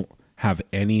that don't have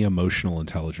any emotional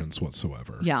intelligence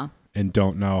whatsoever. Yeah. And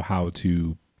don't know how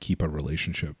to keep a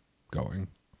relationship going.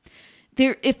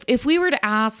 If we were to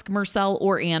ask Marcel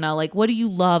or Anna, like, what do you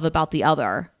love about the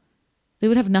other? They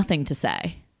would have nothing to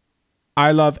say.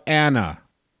 I love Anna.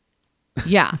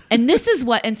 Yeah. And this is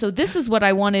what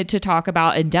I wanted to talk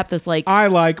about in depth is like, I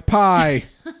like pie.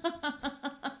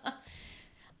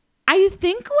 I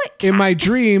think in my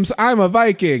dreams, I'm a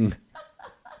Viking.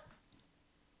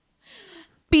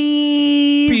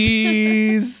 Bees.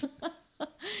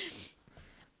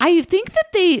 I think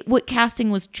that what casting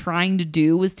was trying to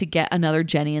do was to get another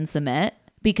Jenny and Submit,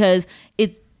 because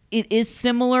it is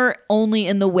similar only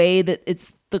in the way that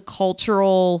it's the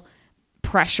cultural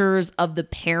pressures of the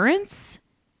parents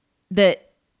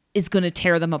that is going to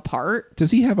tear them apart.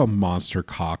 Does he have a monster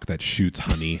cock that shoots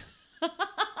honey?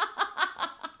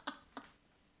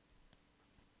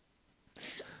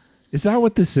 Is that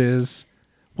what this is?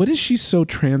 What is she so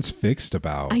transfixed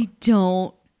about? I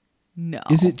don't know.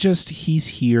 Is it just he's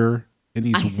here and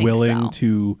he's willing so.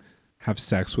 to have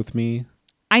sex with me?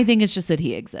 I think it's just that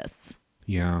he exists.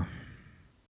 Yeah.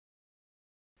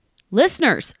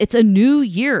 Listeners, it's a new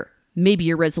year. Maybe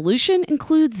your resolution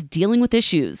includes dealing with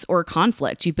issues or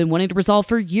conflict you've been wanting to resolve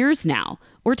for years now,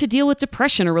 or to deal with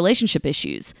depression or relationship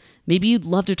issues. Maybe you'd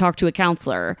love to talk to a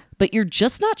counselor, but you're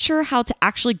just not sure how to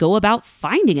actually go about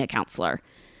finding a counselor.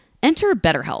 Enter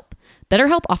BetterHelp.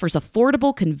 BetterHelp offers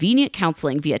affordable, convenient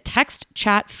counseling via text,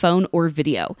 chat, phone, or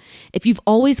video. If you've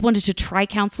always wanted to try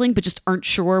counseling but just aren't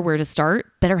sure where to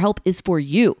start, BetterHelp is for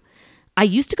you. I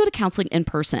used to go to counseling in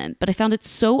person, but I found it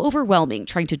so overwhelming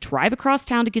trying to drive across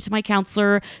town to get to my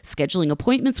counselor, scheduling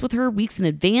appointments with her weeks in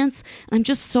advance, and I'm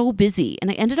just so busy,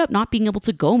 and I ended up not being able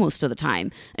to go most of the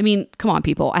time. I mean, come on,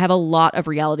 people. I have a lot of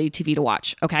reality TV to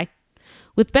watch, okay?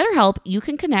 With BetterHelp, you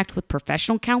can connect with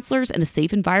professional counselors in a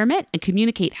safe environment and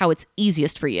communicate how it's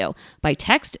easiest for you by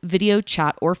text, video,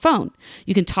 chat, or phone.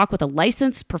 You can talk with a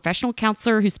licensed professional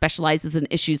counselor who specializes in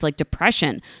issues like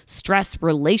depression, stress,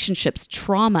 relationships,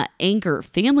 trauma, anger,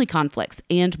 family conflicts,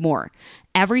 and more.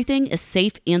 Everything is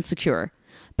safe and secure.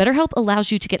 BetterHelp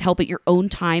allows you to get help at your own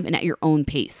time and at your own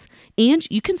pace. And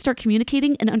you can start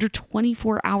communicating in under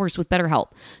 24 hours with BetterHelp.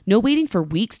 No waiting for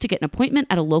weeks to get an appointment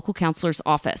at a local counselor's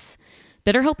office.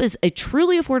 BetterHelp is a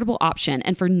truly affordable option,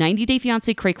 and for 90-Day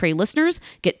Fiancé Cray Cray listeners,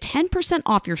 get 10%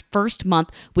 off your first month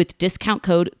with discount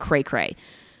code CrayCray.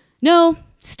 No,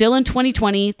 still in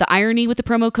 2020, the irony with the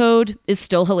promo code is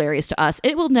still hilarious to us.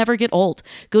 It will never get old.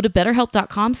 Go to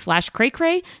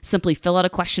betterhelp.com/CrayCray, simply fill out a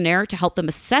questionnaire to help them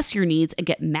assess your needs and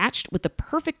get matched with the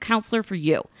perfect counselor for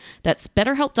you. That's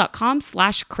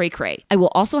betterhelp.com/CrayCray. I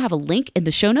will also have a link in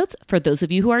the show notes for those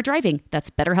of you who are driving.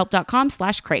 That's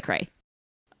betterhelp.com/CrayCray.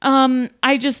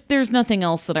 There's nothing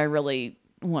else that I really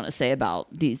want to say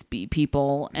about these bee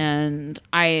people, and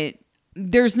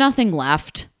there's nothing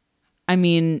left. I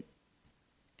mean,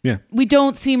 yeah, we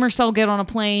don't see Marcel get on a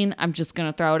plane. I'm just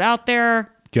going to throw it out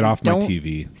there. Get off my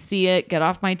TV. See it. Get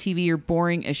off my TV. You're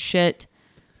boring as shit.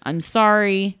 I'm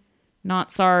sorry.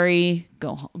 Not sorry.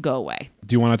 Go away.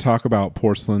 Do you want to talk about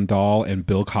Porcelain Doll and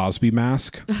Bill Cosby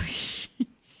mask?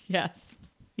 Yes.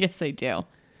 Yes, I do.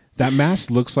 That mask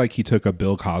looks like he took a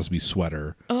Bill Cosby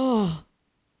sweater. Oh,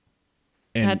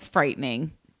 and that's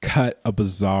frightening. Cut a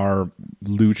bizarre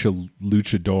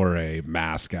luchador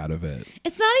mask out of it.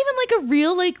 It's not even like a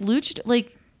real luchador.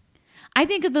 I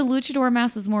think of the luchador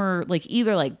mask as more like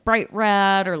either like bright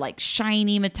red or like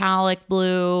shiny metallic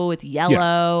blue with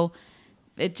yellow.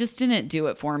 Yeah. It just didn't do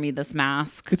it for me, this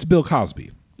mask. It's Bill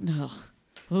Cosby.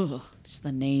 Ugh, just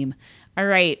the name. All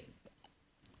right.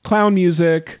 Clown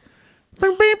music.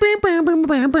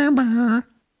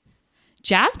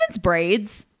 Jasmine's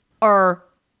braids are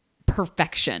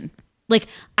perfection. Like,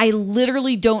 I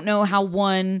literally don't know how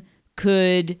one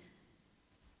could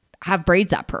have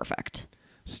braids that perfect.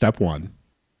 Step 1,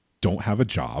 don't have a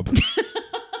job.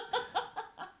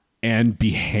 And be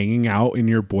hanging out in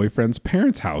your boyfriend's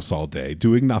parents' house all day,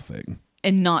 doing nothing.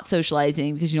 And not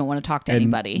socializing because you don't want to talk to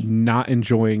anybody. Not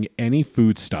enjoying any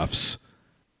foodstuffs,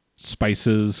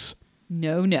 spices.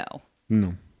 No.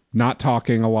 Not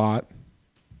talking a lot.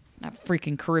 That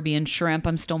freaking Caribbean shrimp.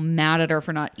 I'm still mad at her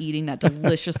for not eating that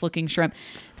delicious looking shrimp.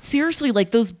 Seriously,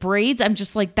 like those braids, I'm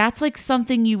just like, that's like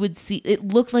something you would see. It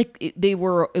looked like it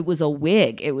was a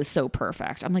wig. It was so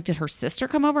perfect. I'm like, did her sister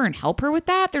come over and help her with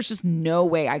that? There's just no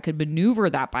way I could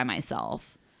maneuver that by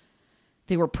myself.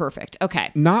 They were perfect. Okay.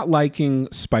 Not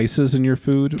liking spices in your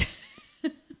food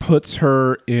puts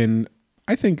her in,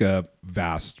 I think, a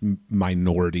vast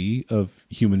minority of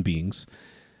human beings.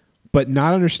 But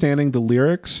not understanding the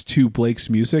lyrics to Blake's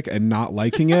music and not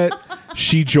liking it,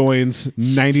 she joins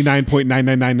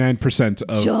 99.9999%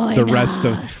 of the rest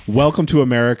of Welcome to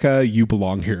America. You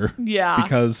belong here. Yeah.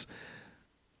 Because,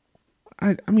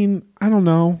 I mean, I don't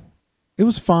know. It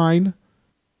was fine.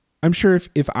 I'm sure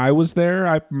if I was there,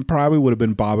 I probably would have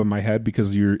been bobbing my head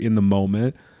because you're in the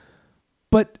moment.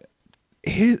 But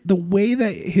the way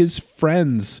that his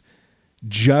friends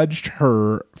judged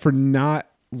her for not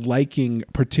liking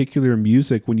particular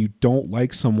music when you don't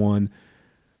like someone,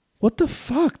 what the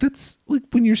fuck? That's like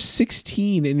when you're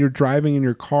 16 and you're driving in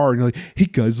your car and you're like, hey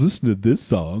guys, listen to this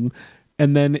song.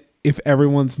 And then if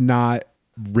everyone's not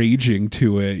raging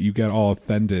to it, you get all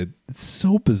offended. It's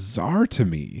so bizarre to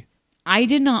me. I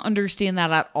did not understand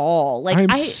that at all. Like,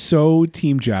 I'm so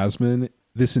Team Jasmine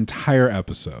this entire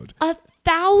episode.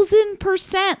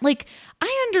 1,000%. Like,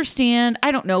 I understand.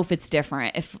 I don't know if it's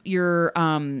different. If your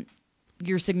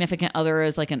significant other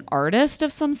is like an artist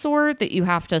of some sort, that you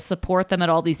have to support them at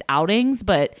all these outings.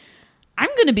 But I'm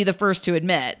going to be the first to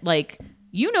admit, like,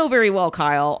 you know very well,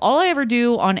 Kyle, all I ever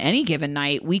do on any given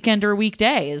night, weekend or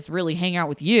weekday, is really hang out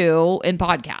with you and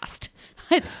podcast.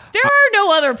 There are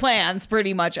no other plans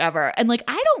pretty much ever. And like,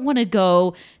 I don't want to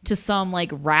go to some like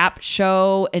rap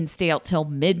show and stay out till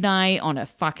midnight on a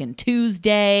fucking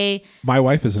Tuesday. My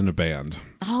wife is in a band.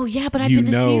 Oh yeah, but I've been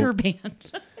to see her band.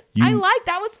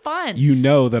 That was fun. You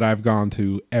know that I've gone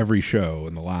to every show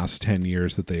in the last 10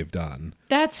 years that they've done.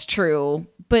 That's true,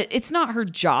 but it's not her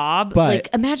job. But like,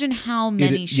 imagine how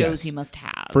many shows he must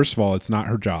have. First of all, it's not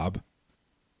her job,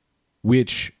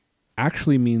 which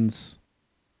actually means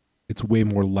it's way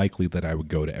more likely that I would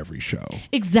go to every show.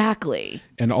 Exactly.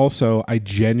 And also, I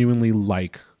genuinely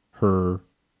like her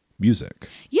music.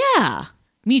 Yeah,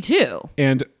 me too.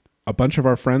 And a bunch of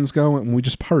our friends go and we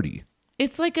just party.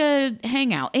 It's like a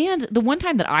hangout. And the one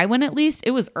time that I went, at least,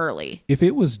 it was early. If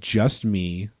it was just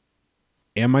me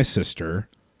and my sister,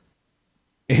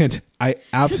 and I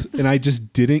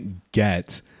just didn't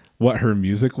get what her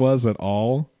music was at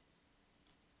all,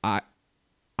 I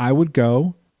would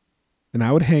go and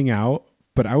I would hang out,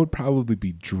 but I would probably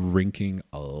be drinking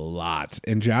a lot.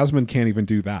 And Jasmine can't even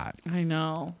do that. I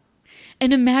know.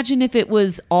 And imagine if it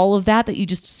was all of that you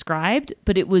just described,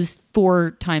 but it was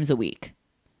 4 times a week.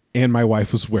 And my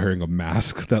wife was wearing a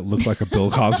mask that looked like a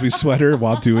Bill Cosby sweater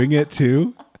while doing it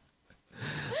too.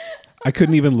 I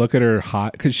couldn't even look at her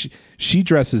hot because she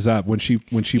dresses up when she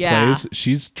plays.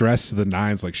 She's dressed to the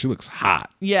nines, like she looks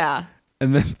hot. Yeah.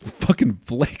 And then fucking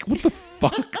Blake, what the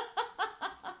fuck?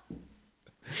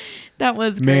 That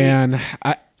was great. Man,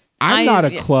 I'm not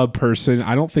a club person.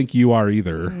 I don't think you are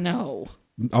either. No.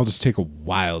 I'll just take a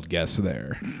wild guess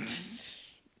there.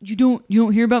 You don't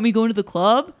hear about me going to the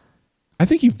club? I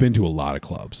think you've been to a lot of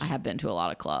clubs. I have been to a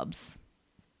lot of clubs.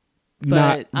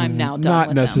 But I'm now done not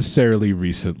with necessarily them.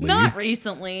 recently. Not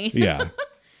recently. Yeah.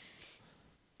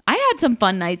 I had some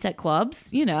fun nights at clubs,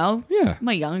 Yeah.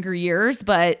 My younger years,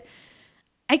 but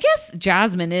I guess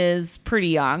Jasmine is pretty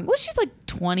young. Well, she's like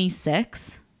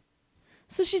 26.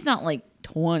 So she's not like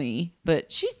 20,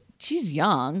 but she's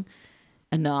young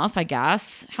enough, I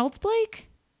guess. How old's Blake?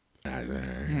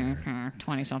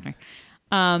 20 something.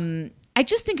 I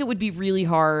just think it would be really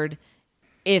hard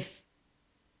if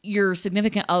your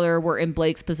significant other were in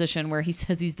Blake's position where he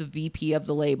says he's the VP of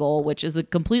the label, which is a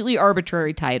completely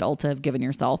arbitrary title to have given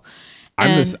yourself.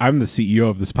 I'm the CEO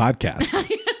of this podcast.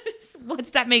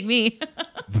 What's that make me?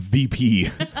 The VP.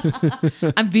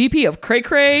 I'm VP of Cray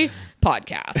Cray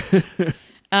Podcast.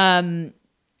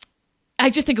 I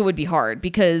just think it would be hard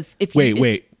because if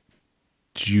wait,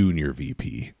 Junior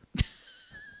VP.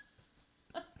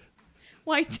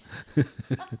 Why?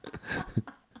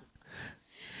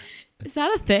 Is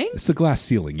that a thing? It's the glass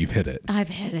ceiling. You've hit it. I've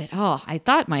hit it. Oh, I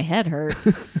thought my head hurt.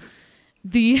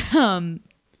 I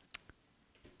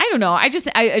don't know. I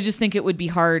just think it would be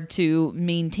hard to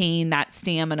maintain that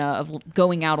stamina of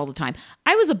going out all the time.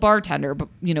 I was a bartender,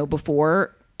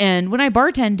 before, and when I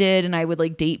bartended and I would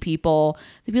like date people,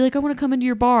 they'd be like, "I want to come into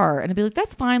your bar," and I'd be like,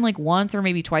 "That's fine, like once or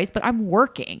maybe twice, but I'm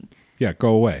working." Yeah, go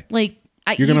away. Like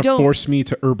you're gonna force me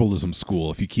to herbalism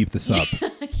school if you keep this up.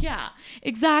 Yeah,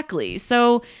 exactly.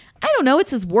 So I don't know.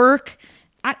 It's his work.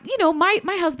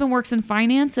 My husband works in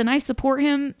finance, and I support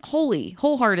him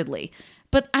wholeheartedly.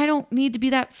 But I don't need to be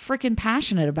that freaking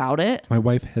passionate about it. My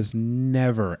wife has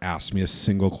never asked me a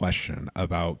single question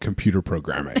about computer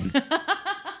programming.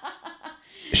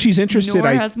 She's interested.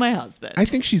 Nor has my husband. I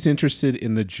think she's interested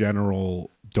in the general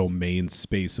domain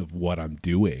space of what I'm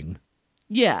doing.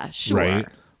 Yeah, sure. Right?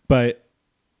 But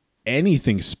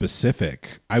anything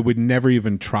specific, I would never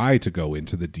even try to go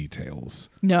into the details.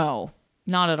 No,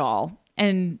 not at all.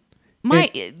 And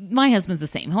my husband's the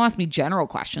same. He'll ask me general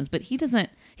questions, but he's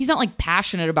not like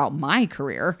passionate about my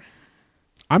career.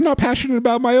 I'm not passionate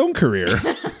about my own career.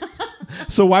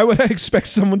 So why would I expect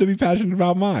someone to be passionate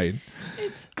about mine?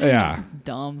 It's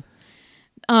dumb.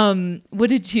 What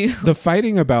did you... The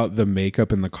fighting about the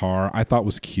makeup in the car, I thought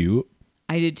was cute.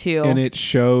 I did too. And it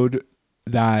showed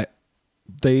that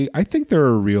I think they're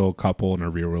a real couple in a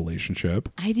real relationship.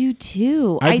 I do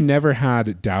too. I've never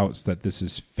had doubts that this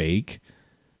is fake.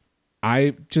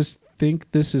 I just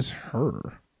think this is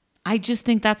her. I just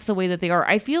think that's the way that they are.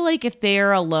 I feel like if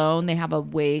they're alone, they have a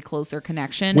way closer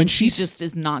connection. When and she just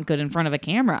is not good in front of a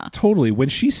camera. Totally. When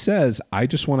she says, "I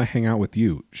just want to hang out with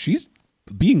you," she's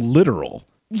being literal.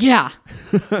 Yeah.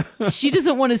 She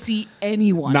doesn't want to see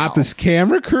anyone Not else. This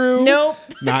camera crew. Nope.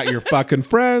 Not your fucking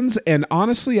friends. And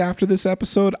honestly, after this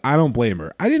episode, I don't blame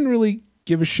her. I didn't really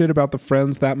give a shit about the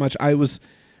friends that much. I was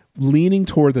leaning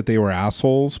toward that they were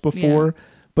assholes before. Yeah.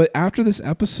 But after this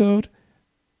episode,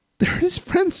 his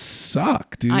friends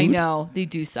suck, dude. I know. They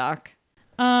do suck.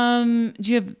 Do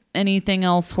you have anything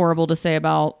else horrible to say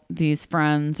about these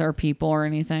friends or people or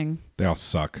anything? They all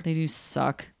suck. They do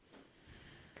suck.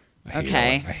 I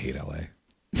hate LA.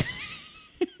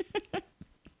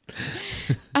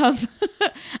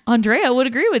 Andrea would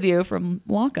agree with you from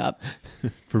Walk Up.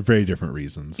 For very different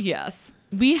reasons. Yes.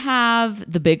 We have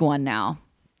the big one now.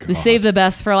 God. We saved the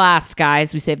best for last,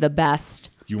 guys. We saved the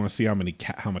best. You want to see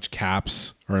how much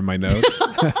caps are in my notes?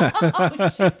 Oh,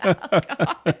 shit. Oh,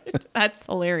 God. That's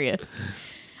hilarious.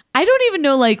 I don't even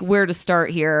know where to start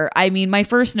here. I mean, my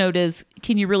first note is,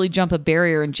 can you really jump a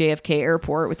barrier in JFK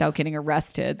Airport without getting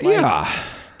arrested? Yeah. How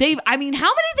many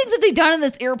things have they done in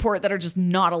this airport that are just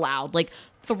not allowed? Like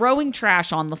throwing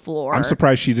trash on the floor. I'm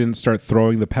surprised she didn't start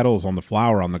throwing the petals on the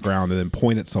flower on the ground and then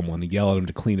point at someone and yell at him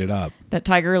to clean it up. That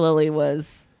tiger lily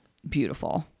was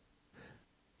beautiful.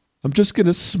 I'm just going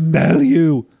to smell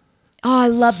you. Oh, I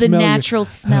love the natural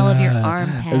smell of your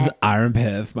armpit. The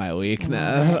armpit of my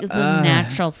weakness. It's a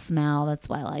natural smell. That's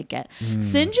why I like it.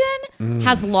 St. John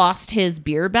has lost his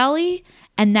beer belly,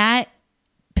 and that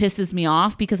pisses me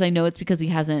off because I know it's because he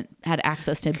hasn't had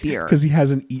access to beer. Because he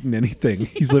hasn't eaten anything.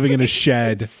 He's living in a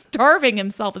shed. Starving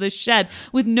himself in a shed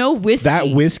with no whiskey. That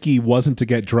whiskey wasn't to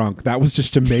get drunk. That was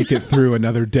just to make it through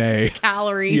another day.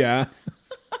 Calories. Yeah.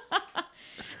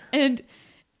 And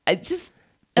I just...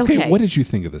 Okay, what did you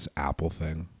think of this Apple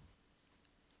thing?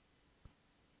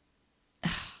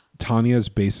 Tanya's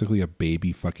basically a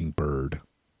baby fucking bird.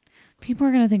 People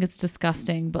are going to think it's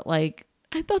disgusting, but I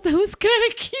thought that was kind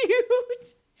of cute.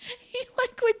 He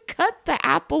would cut the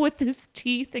apple with his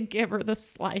teeth and give her the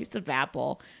slice of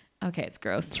apple. Okay, it's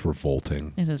gross. It's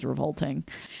revolting. It is revolting.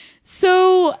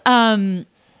 So,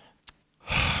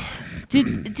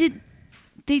 did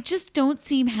they just don't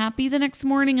seem happy the next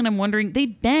morning, and I'm wondering, they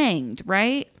banged,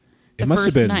 right? It must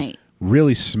have been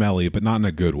really smelly, but not in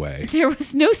a good way. There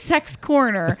was no sex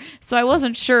corner, so I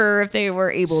wasn't sure if they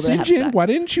were able to have sex. Why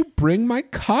didn't you bring my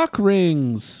cock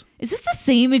rings? Is this the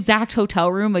same exact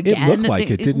hotel room again? It looked like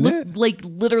it, didn't it? Looked like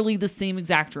literally the same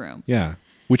exact room. Yeah,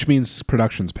 which means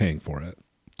production's paying for it.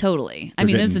 Totally. I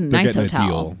mean, it was a nice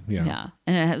hotel. A deal. Yeah.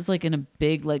 And it was in a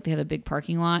big, they had a big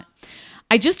parking lot.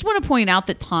 I just want to point out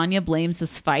that Tanya blames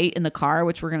this fight in the car,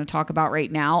 which we're going to talk about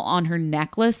right now, on her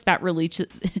necklace that relates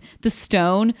the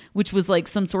stone, which was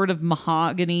some sort of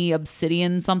mahogany,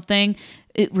 obsidian something.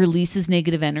 It releases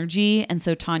negative energy. And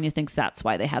so Tanya thinks that's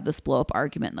why they had this blow up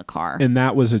argument in the car. And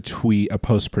that was a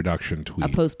post-production tweet. A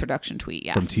post-production tweet,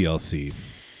 yes. From TLC.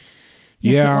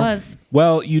 Yes, it was.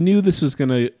 Well, you knew this was going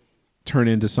to turn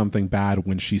into something bad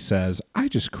when she says, "I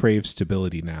just crave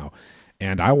stability now.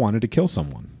 And I wanted to kill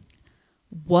someone."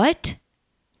 What?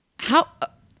 How?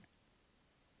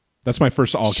 That's my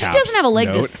first all caps. She doesn't have a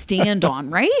leg to stand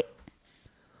on, right?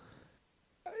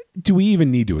 Do we even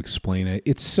need to explain it?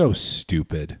 It's so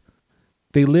stupid.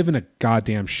 They live in a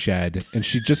goddamn shed, and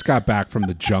she just got back from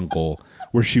the jungle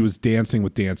where she was dancing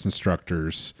with dance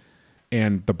instructors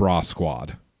and the bra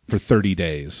squad for 30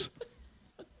 days.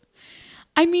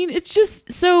 I mean, it's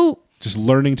just so... Just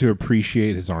learning to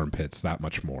appreciate his armpits that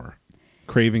much more.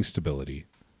 Craving stability.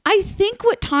 I think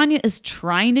what Tanya is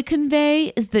trying to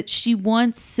convey is that she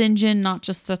wants Sinjin not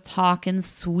just to talk in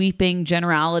sweeping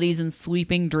generalities and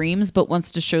sweeping dreams, but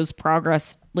wants to show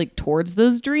progress like towards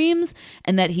those dreams,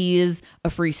 and that he is a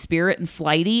free spirit and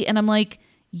flighty. And I'm like,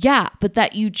 yeah, but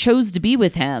that you chose to be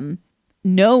with him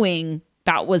knowing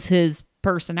that was his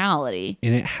personality.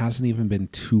 And it hasn't even been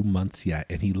 2 months yet,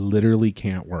 and he literally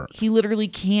can't work. He literally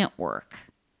can't work.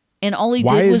 And all he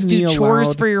did was do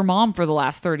chores for your mom for the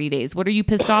last 30 days. What are you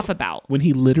pissed off about? When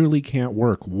he literally can't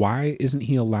work, why isn't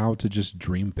he allowed to just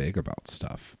dream big about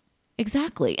stuff?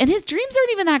 Exactly. And his dreams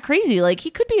aren't even that crazy. Like,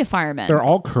 he could be a fireman. They're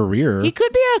all career. He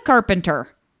could be a carpenter.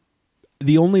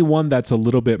 The only one that's a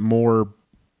little bit more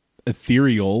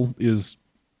ethereal is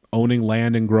owning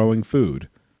land and growing food.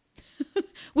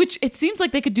 Which it seems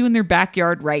like they could do in their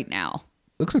backyard right now.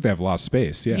 Looks like they have a lot of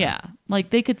space, yeah. Yeah.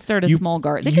 Like, they could start a small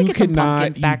garden. They could get some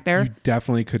pumpkins back there. You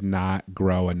definitely could not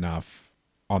grow enough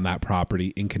on that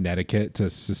property in Connecticut to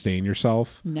sustain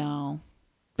yourself. No.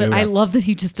 But I love that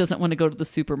he just doesn't want to go to the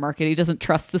supermarket. He doesn't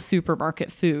trust the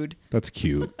supermarket food. That's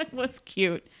cute. That was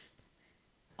cute.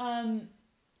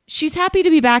 She's happy to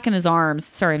be back in his arms.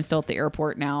 Sorry, I'm still at the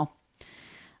airport now.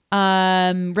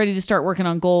 Ready to start working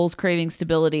on goals, craving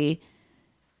stability.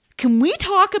 Can we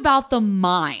talk about the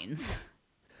mines?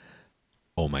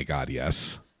 Oh my God,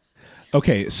 yes.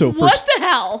 Okay, so what the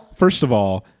hell? First of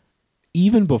all,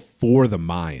 even before the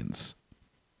mines,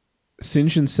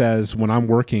 Sinjin says, when I'm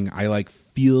working, I like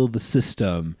feel the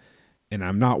system, and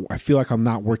I feel like I'm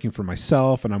not working for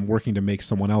myself, and I'm working to make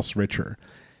someone else richer.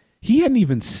 He hadn't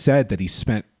even said that he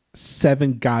spent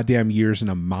 7 goddamn years in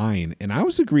a mine, and I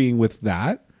was agreeing with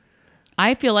that.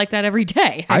 I feel like that every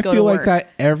day. I feel like that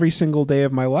every single day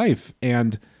of my life,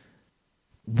 and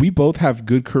we both have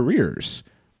good careers.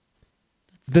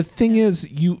 The thing is,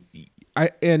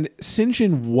 and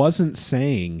Sinjin wasn't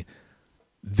saying,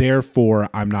 therefore,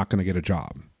 I'm not going to get a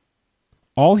job.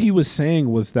 All he was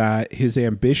saying was that his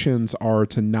ambitions are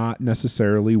to not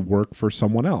necessarily work for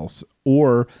someone else,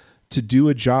 or to do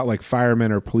a job like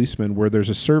fireman or policeman where there's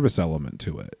a service element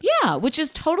to it. Yeah, which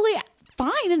is totally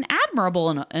fine and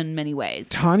admirable in many ways.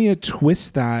 Tanya twists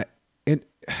that, and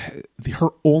her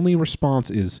only response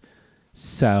is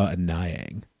so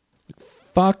annoying.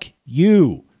 Fuck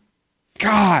you.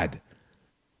 God.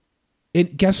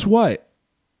 And guess what?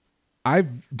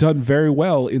 I've done very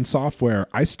well in software.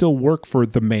 I still work for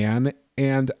the man,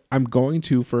 and I'm going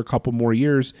to for a couple more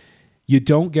years. You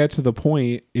don't get to the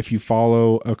point, if you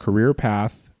follow a career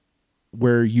path,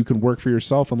 where you can work for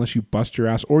yourself unless you bust your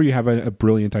ass, or you have a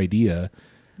brilliant idea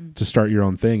to start your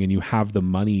own thing and you have the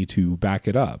money to back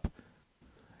it up.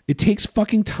 It takes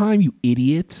fucking time, you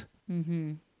idiot.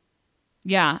 Mm-hmm.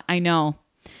 Yeah, I know.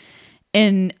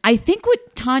 And I think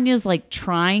what Tanya's like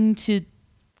trying to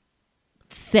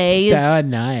say is so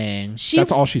annoying.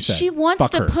 That's all she said. She wants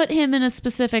to put him in a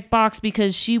specific box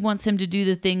because she wants him to do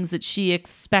the things that she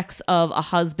expects of a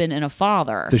husband and a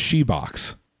father. The she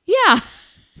box. Yeah.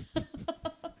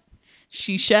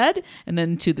 She shed and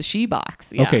then to the she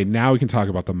box. Yeah. Okay, now we can talk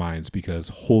about the mines, because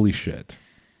holy shit.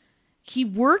 He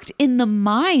worked in the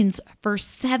mines for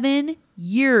 7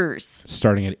 years.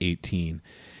 Starting at 18.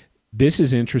 This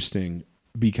is interesting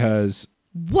because...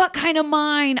 What kind of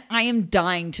mine? I am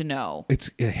dying to know. It's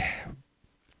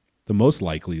the most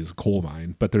likely is a coal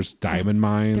mine, but there's diamond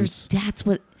mines.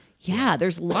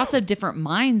 There's lots of different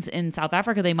mines in South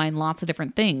Africa. They mine lots of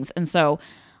different things. And so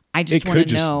I just want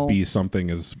to know. It could just be something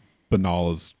as banal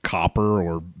as copper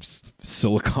or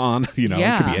silicon. It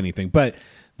could be anything. But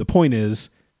the point is,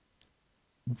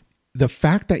 the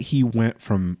fact that he went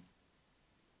from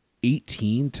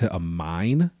 18 to a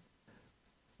mine,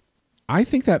 I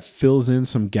think that fills in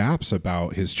some gaps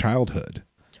about his childhood.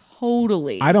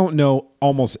 Totally. I don't know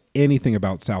almost anything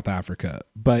about South Africa,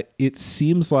 but it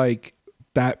seems like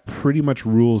that pretty much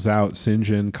rules out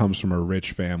Sinjin comes from a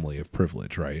rich family of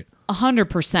privilege, right?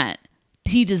 100%.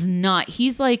 He does not.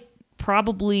 He's like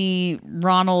probably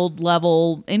Ronald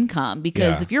level income,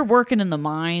 because if you're working in the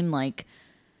mine, like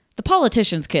the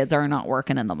politicians' kids are not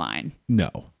working in the mine.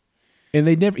 No. And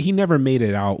he never made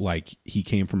it out like he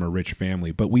came from a rich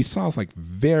family, but we saw like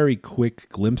very quick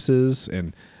glimpses,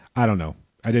 and I don't know.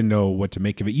 I didn't know what to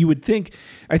make of it.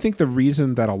 I think the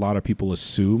reason that a lot of people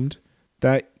assumed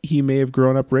that he may have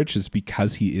grown up rich is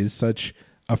because he is such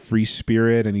a free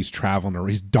spirit, and he's traveling, or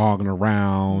he's dogging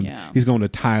around. Yeah. He's going to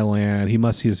Thailand.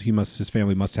 His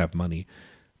family must have money.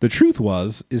 The truth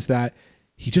is that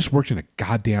he just worked in a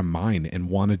goddamn mine and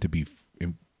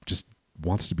just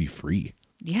wants to be free.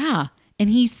 Yeah. And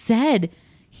he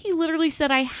literally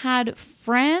said, I had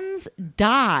friends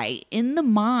die in the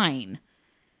mine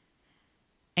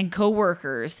and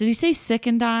coworkers. Did he say sick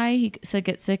and die? He said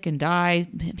get sick and die.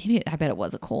 Maybe, I bet it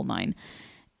was a coal mine.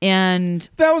 And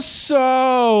that was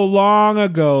so long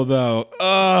ago, though.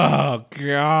 Oh,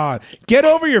 God. Get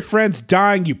over your friends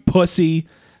dying, you pussy.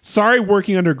 Sorry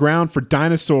working underground for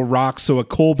dinosaur rocks so a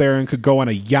coal baron could go on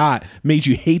a yacht made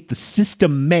you hate the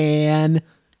system, man.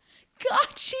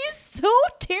 God, she's so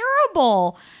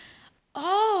terrible.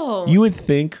 Oh. You would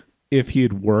think if he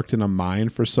had worked in a mine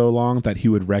for so long that he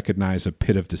would recognize a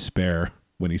pit of despair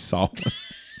when he saw one.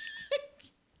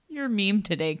 Your meme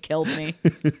today killed me.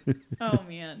 Oh,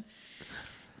 man.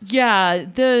 Yeah,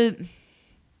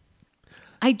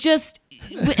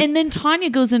 and then Tanya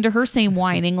goes into her same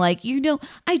whining, like,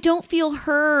 I don't feel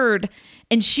heard.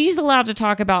 And she's allowed to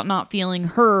talk about not feeling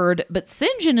heard, but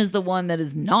Sinjin is the one that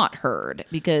is not heard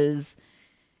because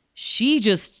she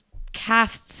just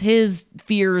casts his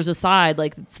fears aside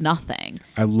like it's nothing.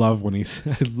 I love when he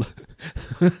said,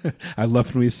 I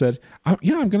love when he said, I'm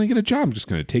going to get a job. I'm just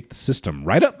going to take the system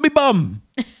right up my bum.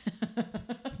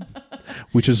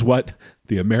 Which is what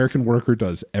the American worker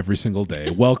does every single day.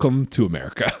 Welcome to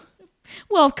America.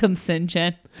 Welcome,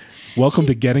 Sinjin. Welcome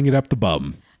to getting it up the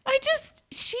bum.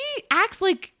 She acts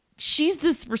like she's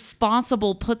this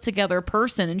responsible, put together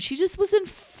person, and she just was in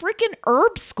freaking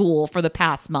herb school for the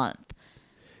past month.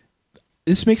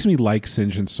 This makes me like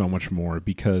Sinjin so much more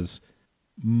because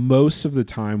most of the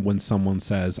time when someone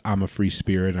says, I'm a free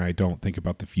spirit and I don't think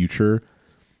about the future,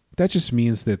 that just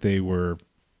means that they were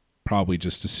probably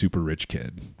just a super rich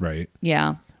kid, right?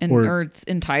 Yeah, or it's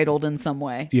entitled in some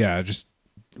way. Yeah, just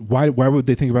why would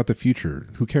they think about the future?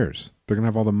 Who cares? They're going to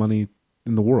have all the money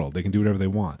in the world. They can do whatever they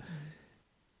want.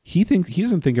 He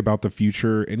doesn't think about the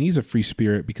future, and he's a free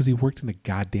spirit because he worked in a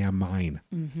goddamn mine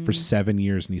for 7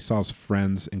 years, and he saw his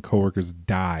friends and coworkers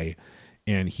die,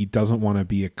 and he doesn't want to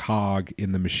be a cog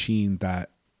in the machine that,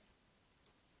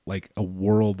 like, a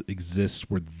world exists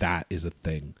where that is a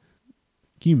thing.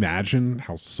 Can you imagine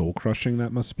how soul crushing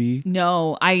that must be?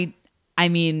 No, I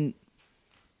mean,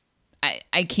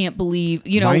 I can't believe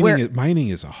mining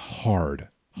is a hard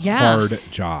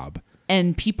job.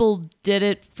 And people did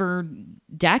it for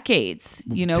decades.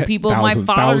 People my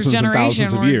father's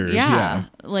generation of years. Yeah.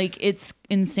 Like it's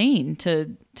insane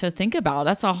to think about.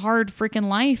 That's a hard freaking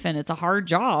life and it's a hard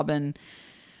job and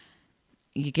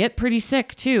you get pretty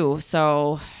sick too.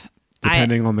 So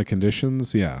depending on the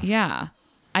conditions, yeah. Yeah.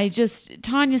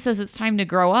 Tanya says it's time to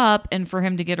grow up and for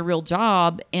him to get a real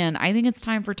job, and I think it's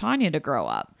time for Tanya to grow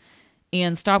up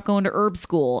and stop going to herb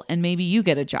school and maybe you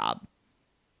get a job.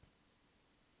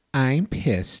 I'm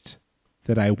pissed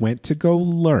that I went to go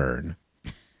learn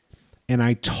and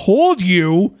I told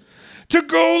you to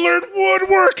go learn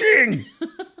woodworking.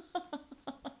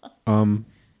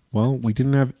 Well, we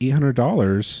didn't have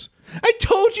 $800. I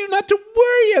told you not to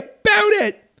worry about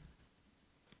it.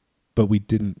 But we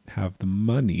didn't have the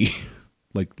money.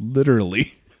 Like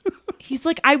literally. He's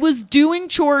like, I was doing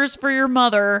chores for your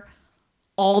mother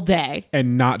all day.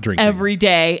 And not drinking. Every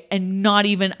day. And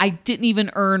I didn't even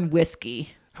earn whiskey.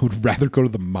 I would rather go to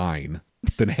the mine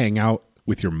than hang out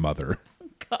with your mother.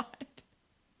 God.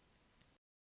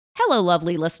 Hello,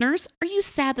 lovely listeners. Are you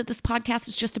sad that this podcast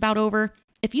is just about over?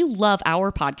 If you love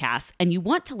our podcast and you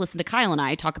want to listen to Kyle and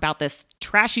I talk about this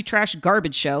trashy trash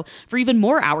garbage show for even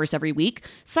more hours every week,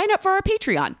 sign up for our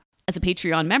Patreon. As a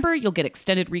Patreon member, you'll get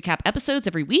extended recap episodes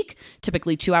every week,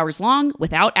 typically 2 hours long,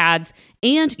 without ads,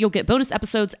 and you'll get bonus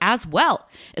episodes as well.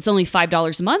 It's only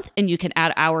 $5 a month, and you can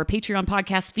add our Patreon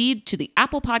podcast feed to the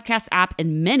Apple Podcasts app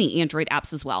and many Android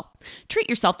apps as well. Treat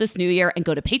yourself this new year and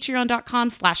go to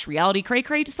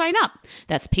patreon.com/realitycraycray to sign up.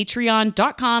 That's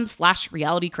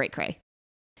patreon.com/realitycraycray.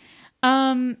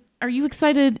 Are you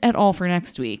excited at all for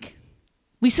next week?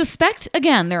 We suspect,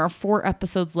 again, there are 4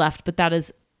 episodes left, but that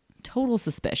is total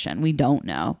suspicion. We don't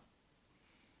know.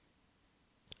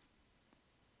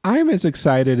 I'm as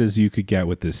excited as you could get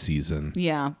with this season.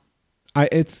 Yeah.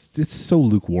 It's so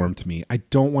lukewarm to me. I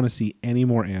don't want to see any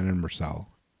more Anna and Marcel.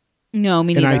 No,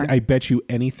 me neither. And I bet you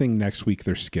anything next week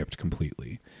they're skipped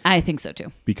completely. I think so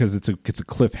too. Because it's a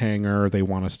cliffhanger. They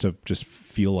want us to just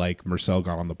feel like Marcel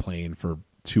got on the plane for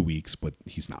 2 weeks, but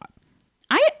he's not.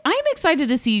 I'm excited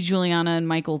to see Juliana and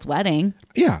Michael's wedding.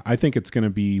 Yeah, I think it's going to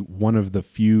be one of the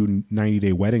few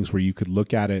 90-day weddings where you could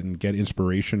look at it and get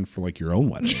inspiration for like your own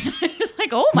wedding. It's like,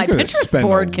 oh, my Pinterest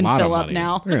board can fill up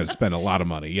now. They're going to spend a lot of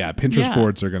money. Yeah, Pinterest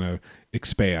boards are going to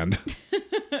expand.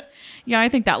 Yeah, I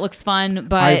think that looks fun,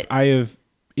 but I have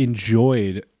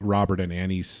enjoyed Robert and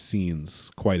Annie's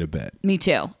scenes quite a bit. Me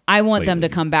too. I want them to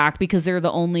lately. come back because they're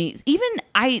the only. Even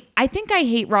I think I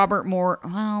hate Robert more.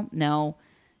 Well, no.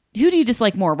 Who do you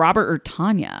dislike more, Robert or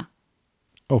Tanya?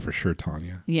 Oh, for sure,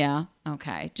 Tanya. Yeah.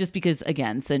 Okay. Just because,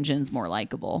 again, St. John's more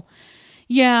likable.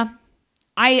 Yeah.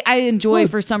 I enjoy,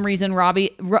 for some reason,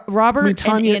 Robert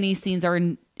and Annie's scenes are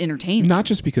entertaining. Not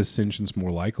just because St. John's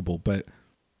more likable, but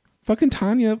fucking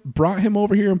Tanya brought him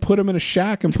over here and put him in a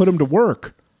shack and put him to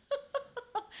work.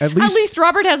 At least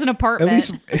Robert has an apartment. At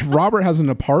least if Robert has an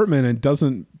apartment and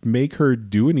doesn't make her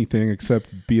do anything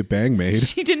except be a bang maid.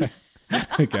 She didn't.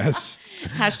 I guess.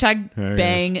 Hashtag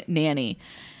bang nanny.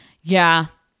 Yeah.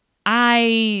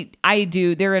 I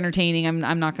do. They're entertaining.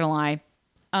 I'm not going to lie.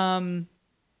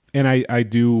 And I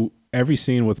do every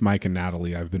scene with Mike and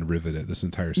Natalie. I've been riveted this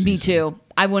entire season. Me too.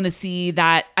 I want to see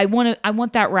that. I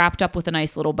want that wrapped up with a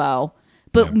nice little bow.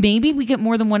 But maybe we get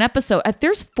more than one episode. If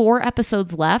there's 4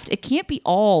 episodes left, it can't be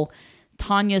all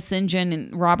Tanya, Sinjin,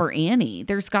 and Robert Annie.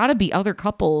 There's got to be other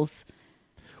couples.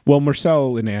 Well,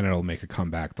 Marcel and Anna will make a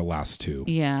comeback the last 2.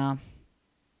 Yeah.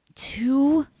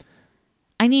 2?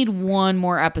 I need one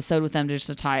more episode with them just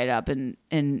to tie it up and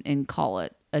call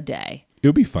it a day. It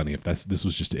would be funny if this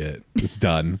was just it. It's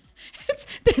done.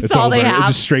 That's all over. they have. It's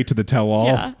just straight to the tell-all.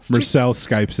 Yeah, Marcel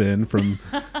Skypes in from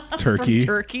Turkey. From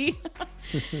Turkey.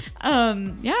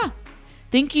 Yeah.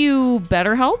 Thank you,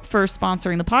 BetterHelp, for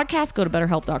sponsoring the podcast. Go to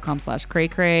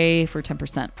betterhelp.com/craycray for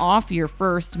 10% off your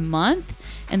first month.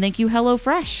 And thank you,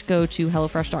 HelloFresh. Go to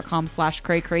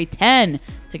hellofresh.com/craycray10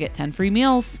 to get 10 free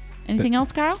meals. Anything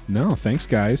else, Kyle? No, thanks,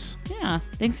 guys. Yeah.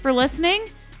 Thanks for listening.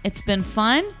 It's been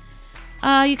fun.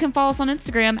 You can follow us on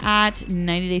Instagram at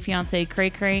 90dayfiance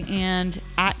craycray and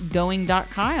at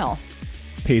going.kyle.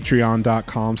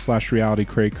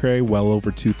 Patreon.com/realitycraycray. Well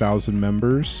over 2,000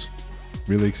 members.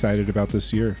 Really excited about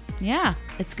this year. Yeah.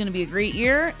 It's going to be a great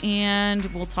year, and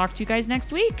we'll talk to you guys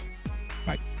next week.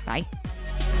 Bye. Bye.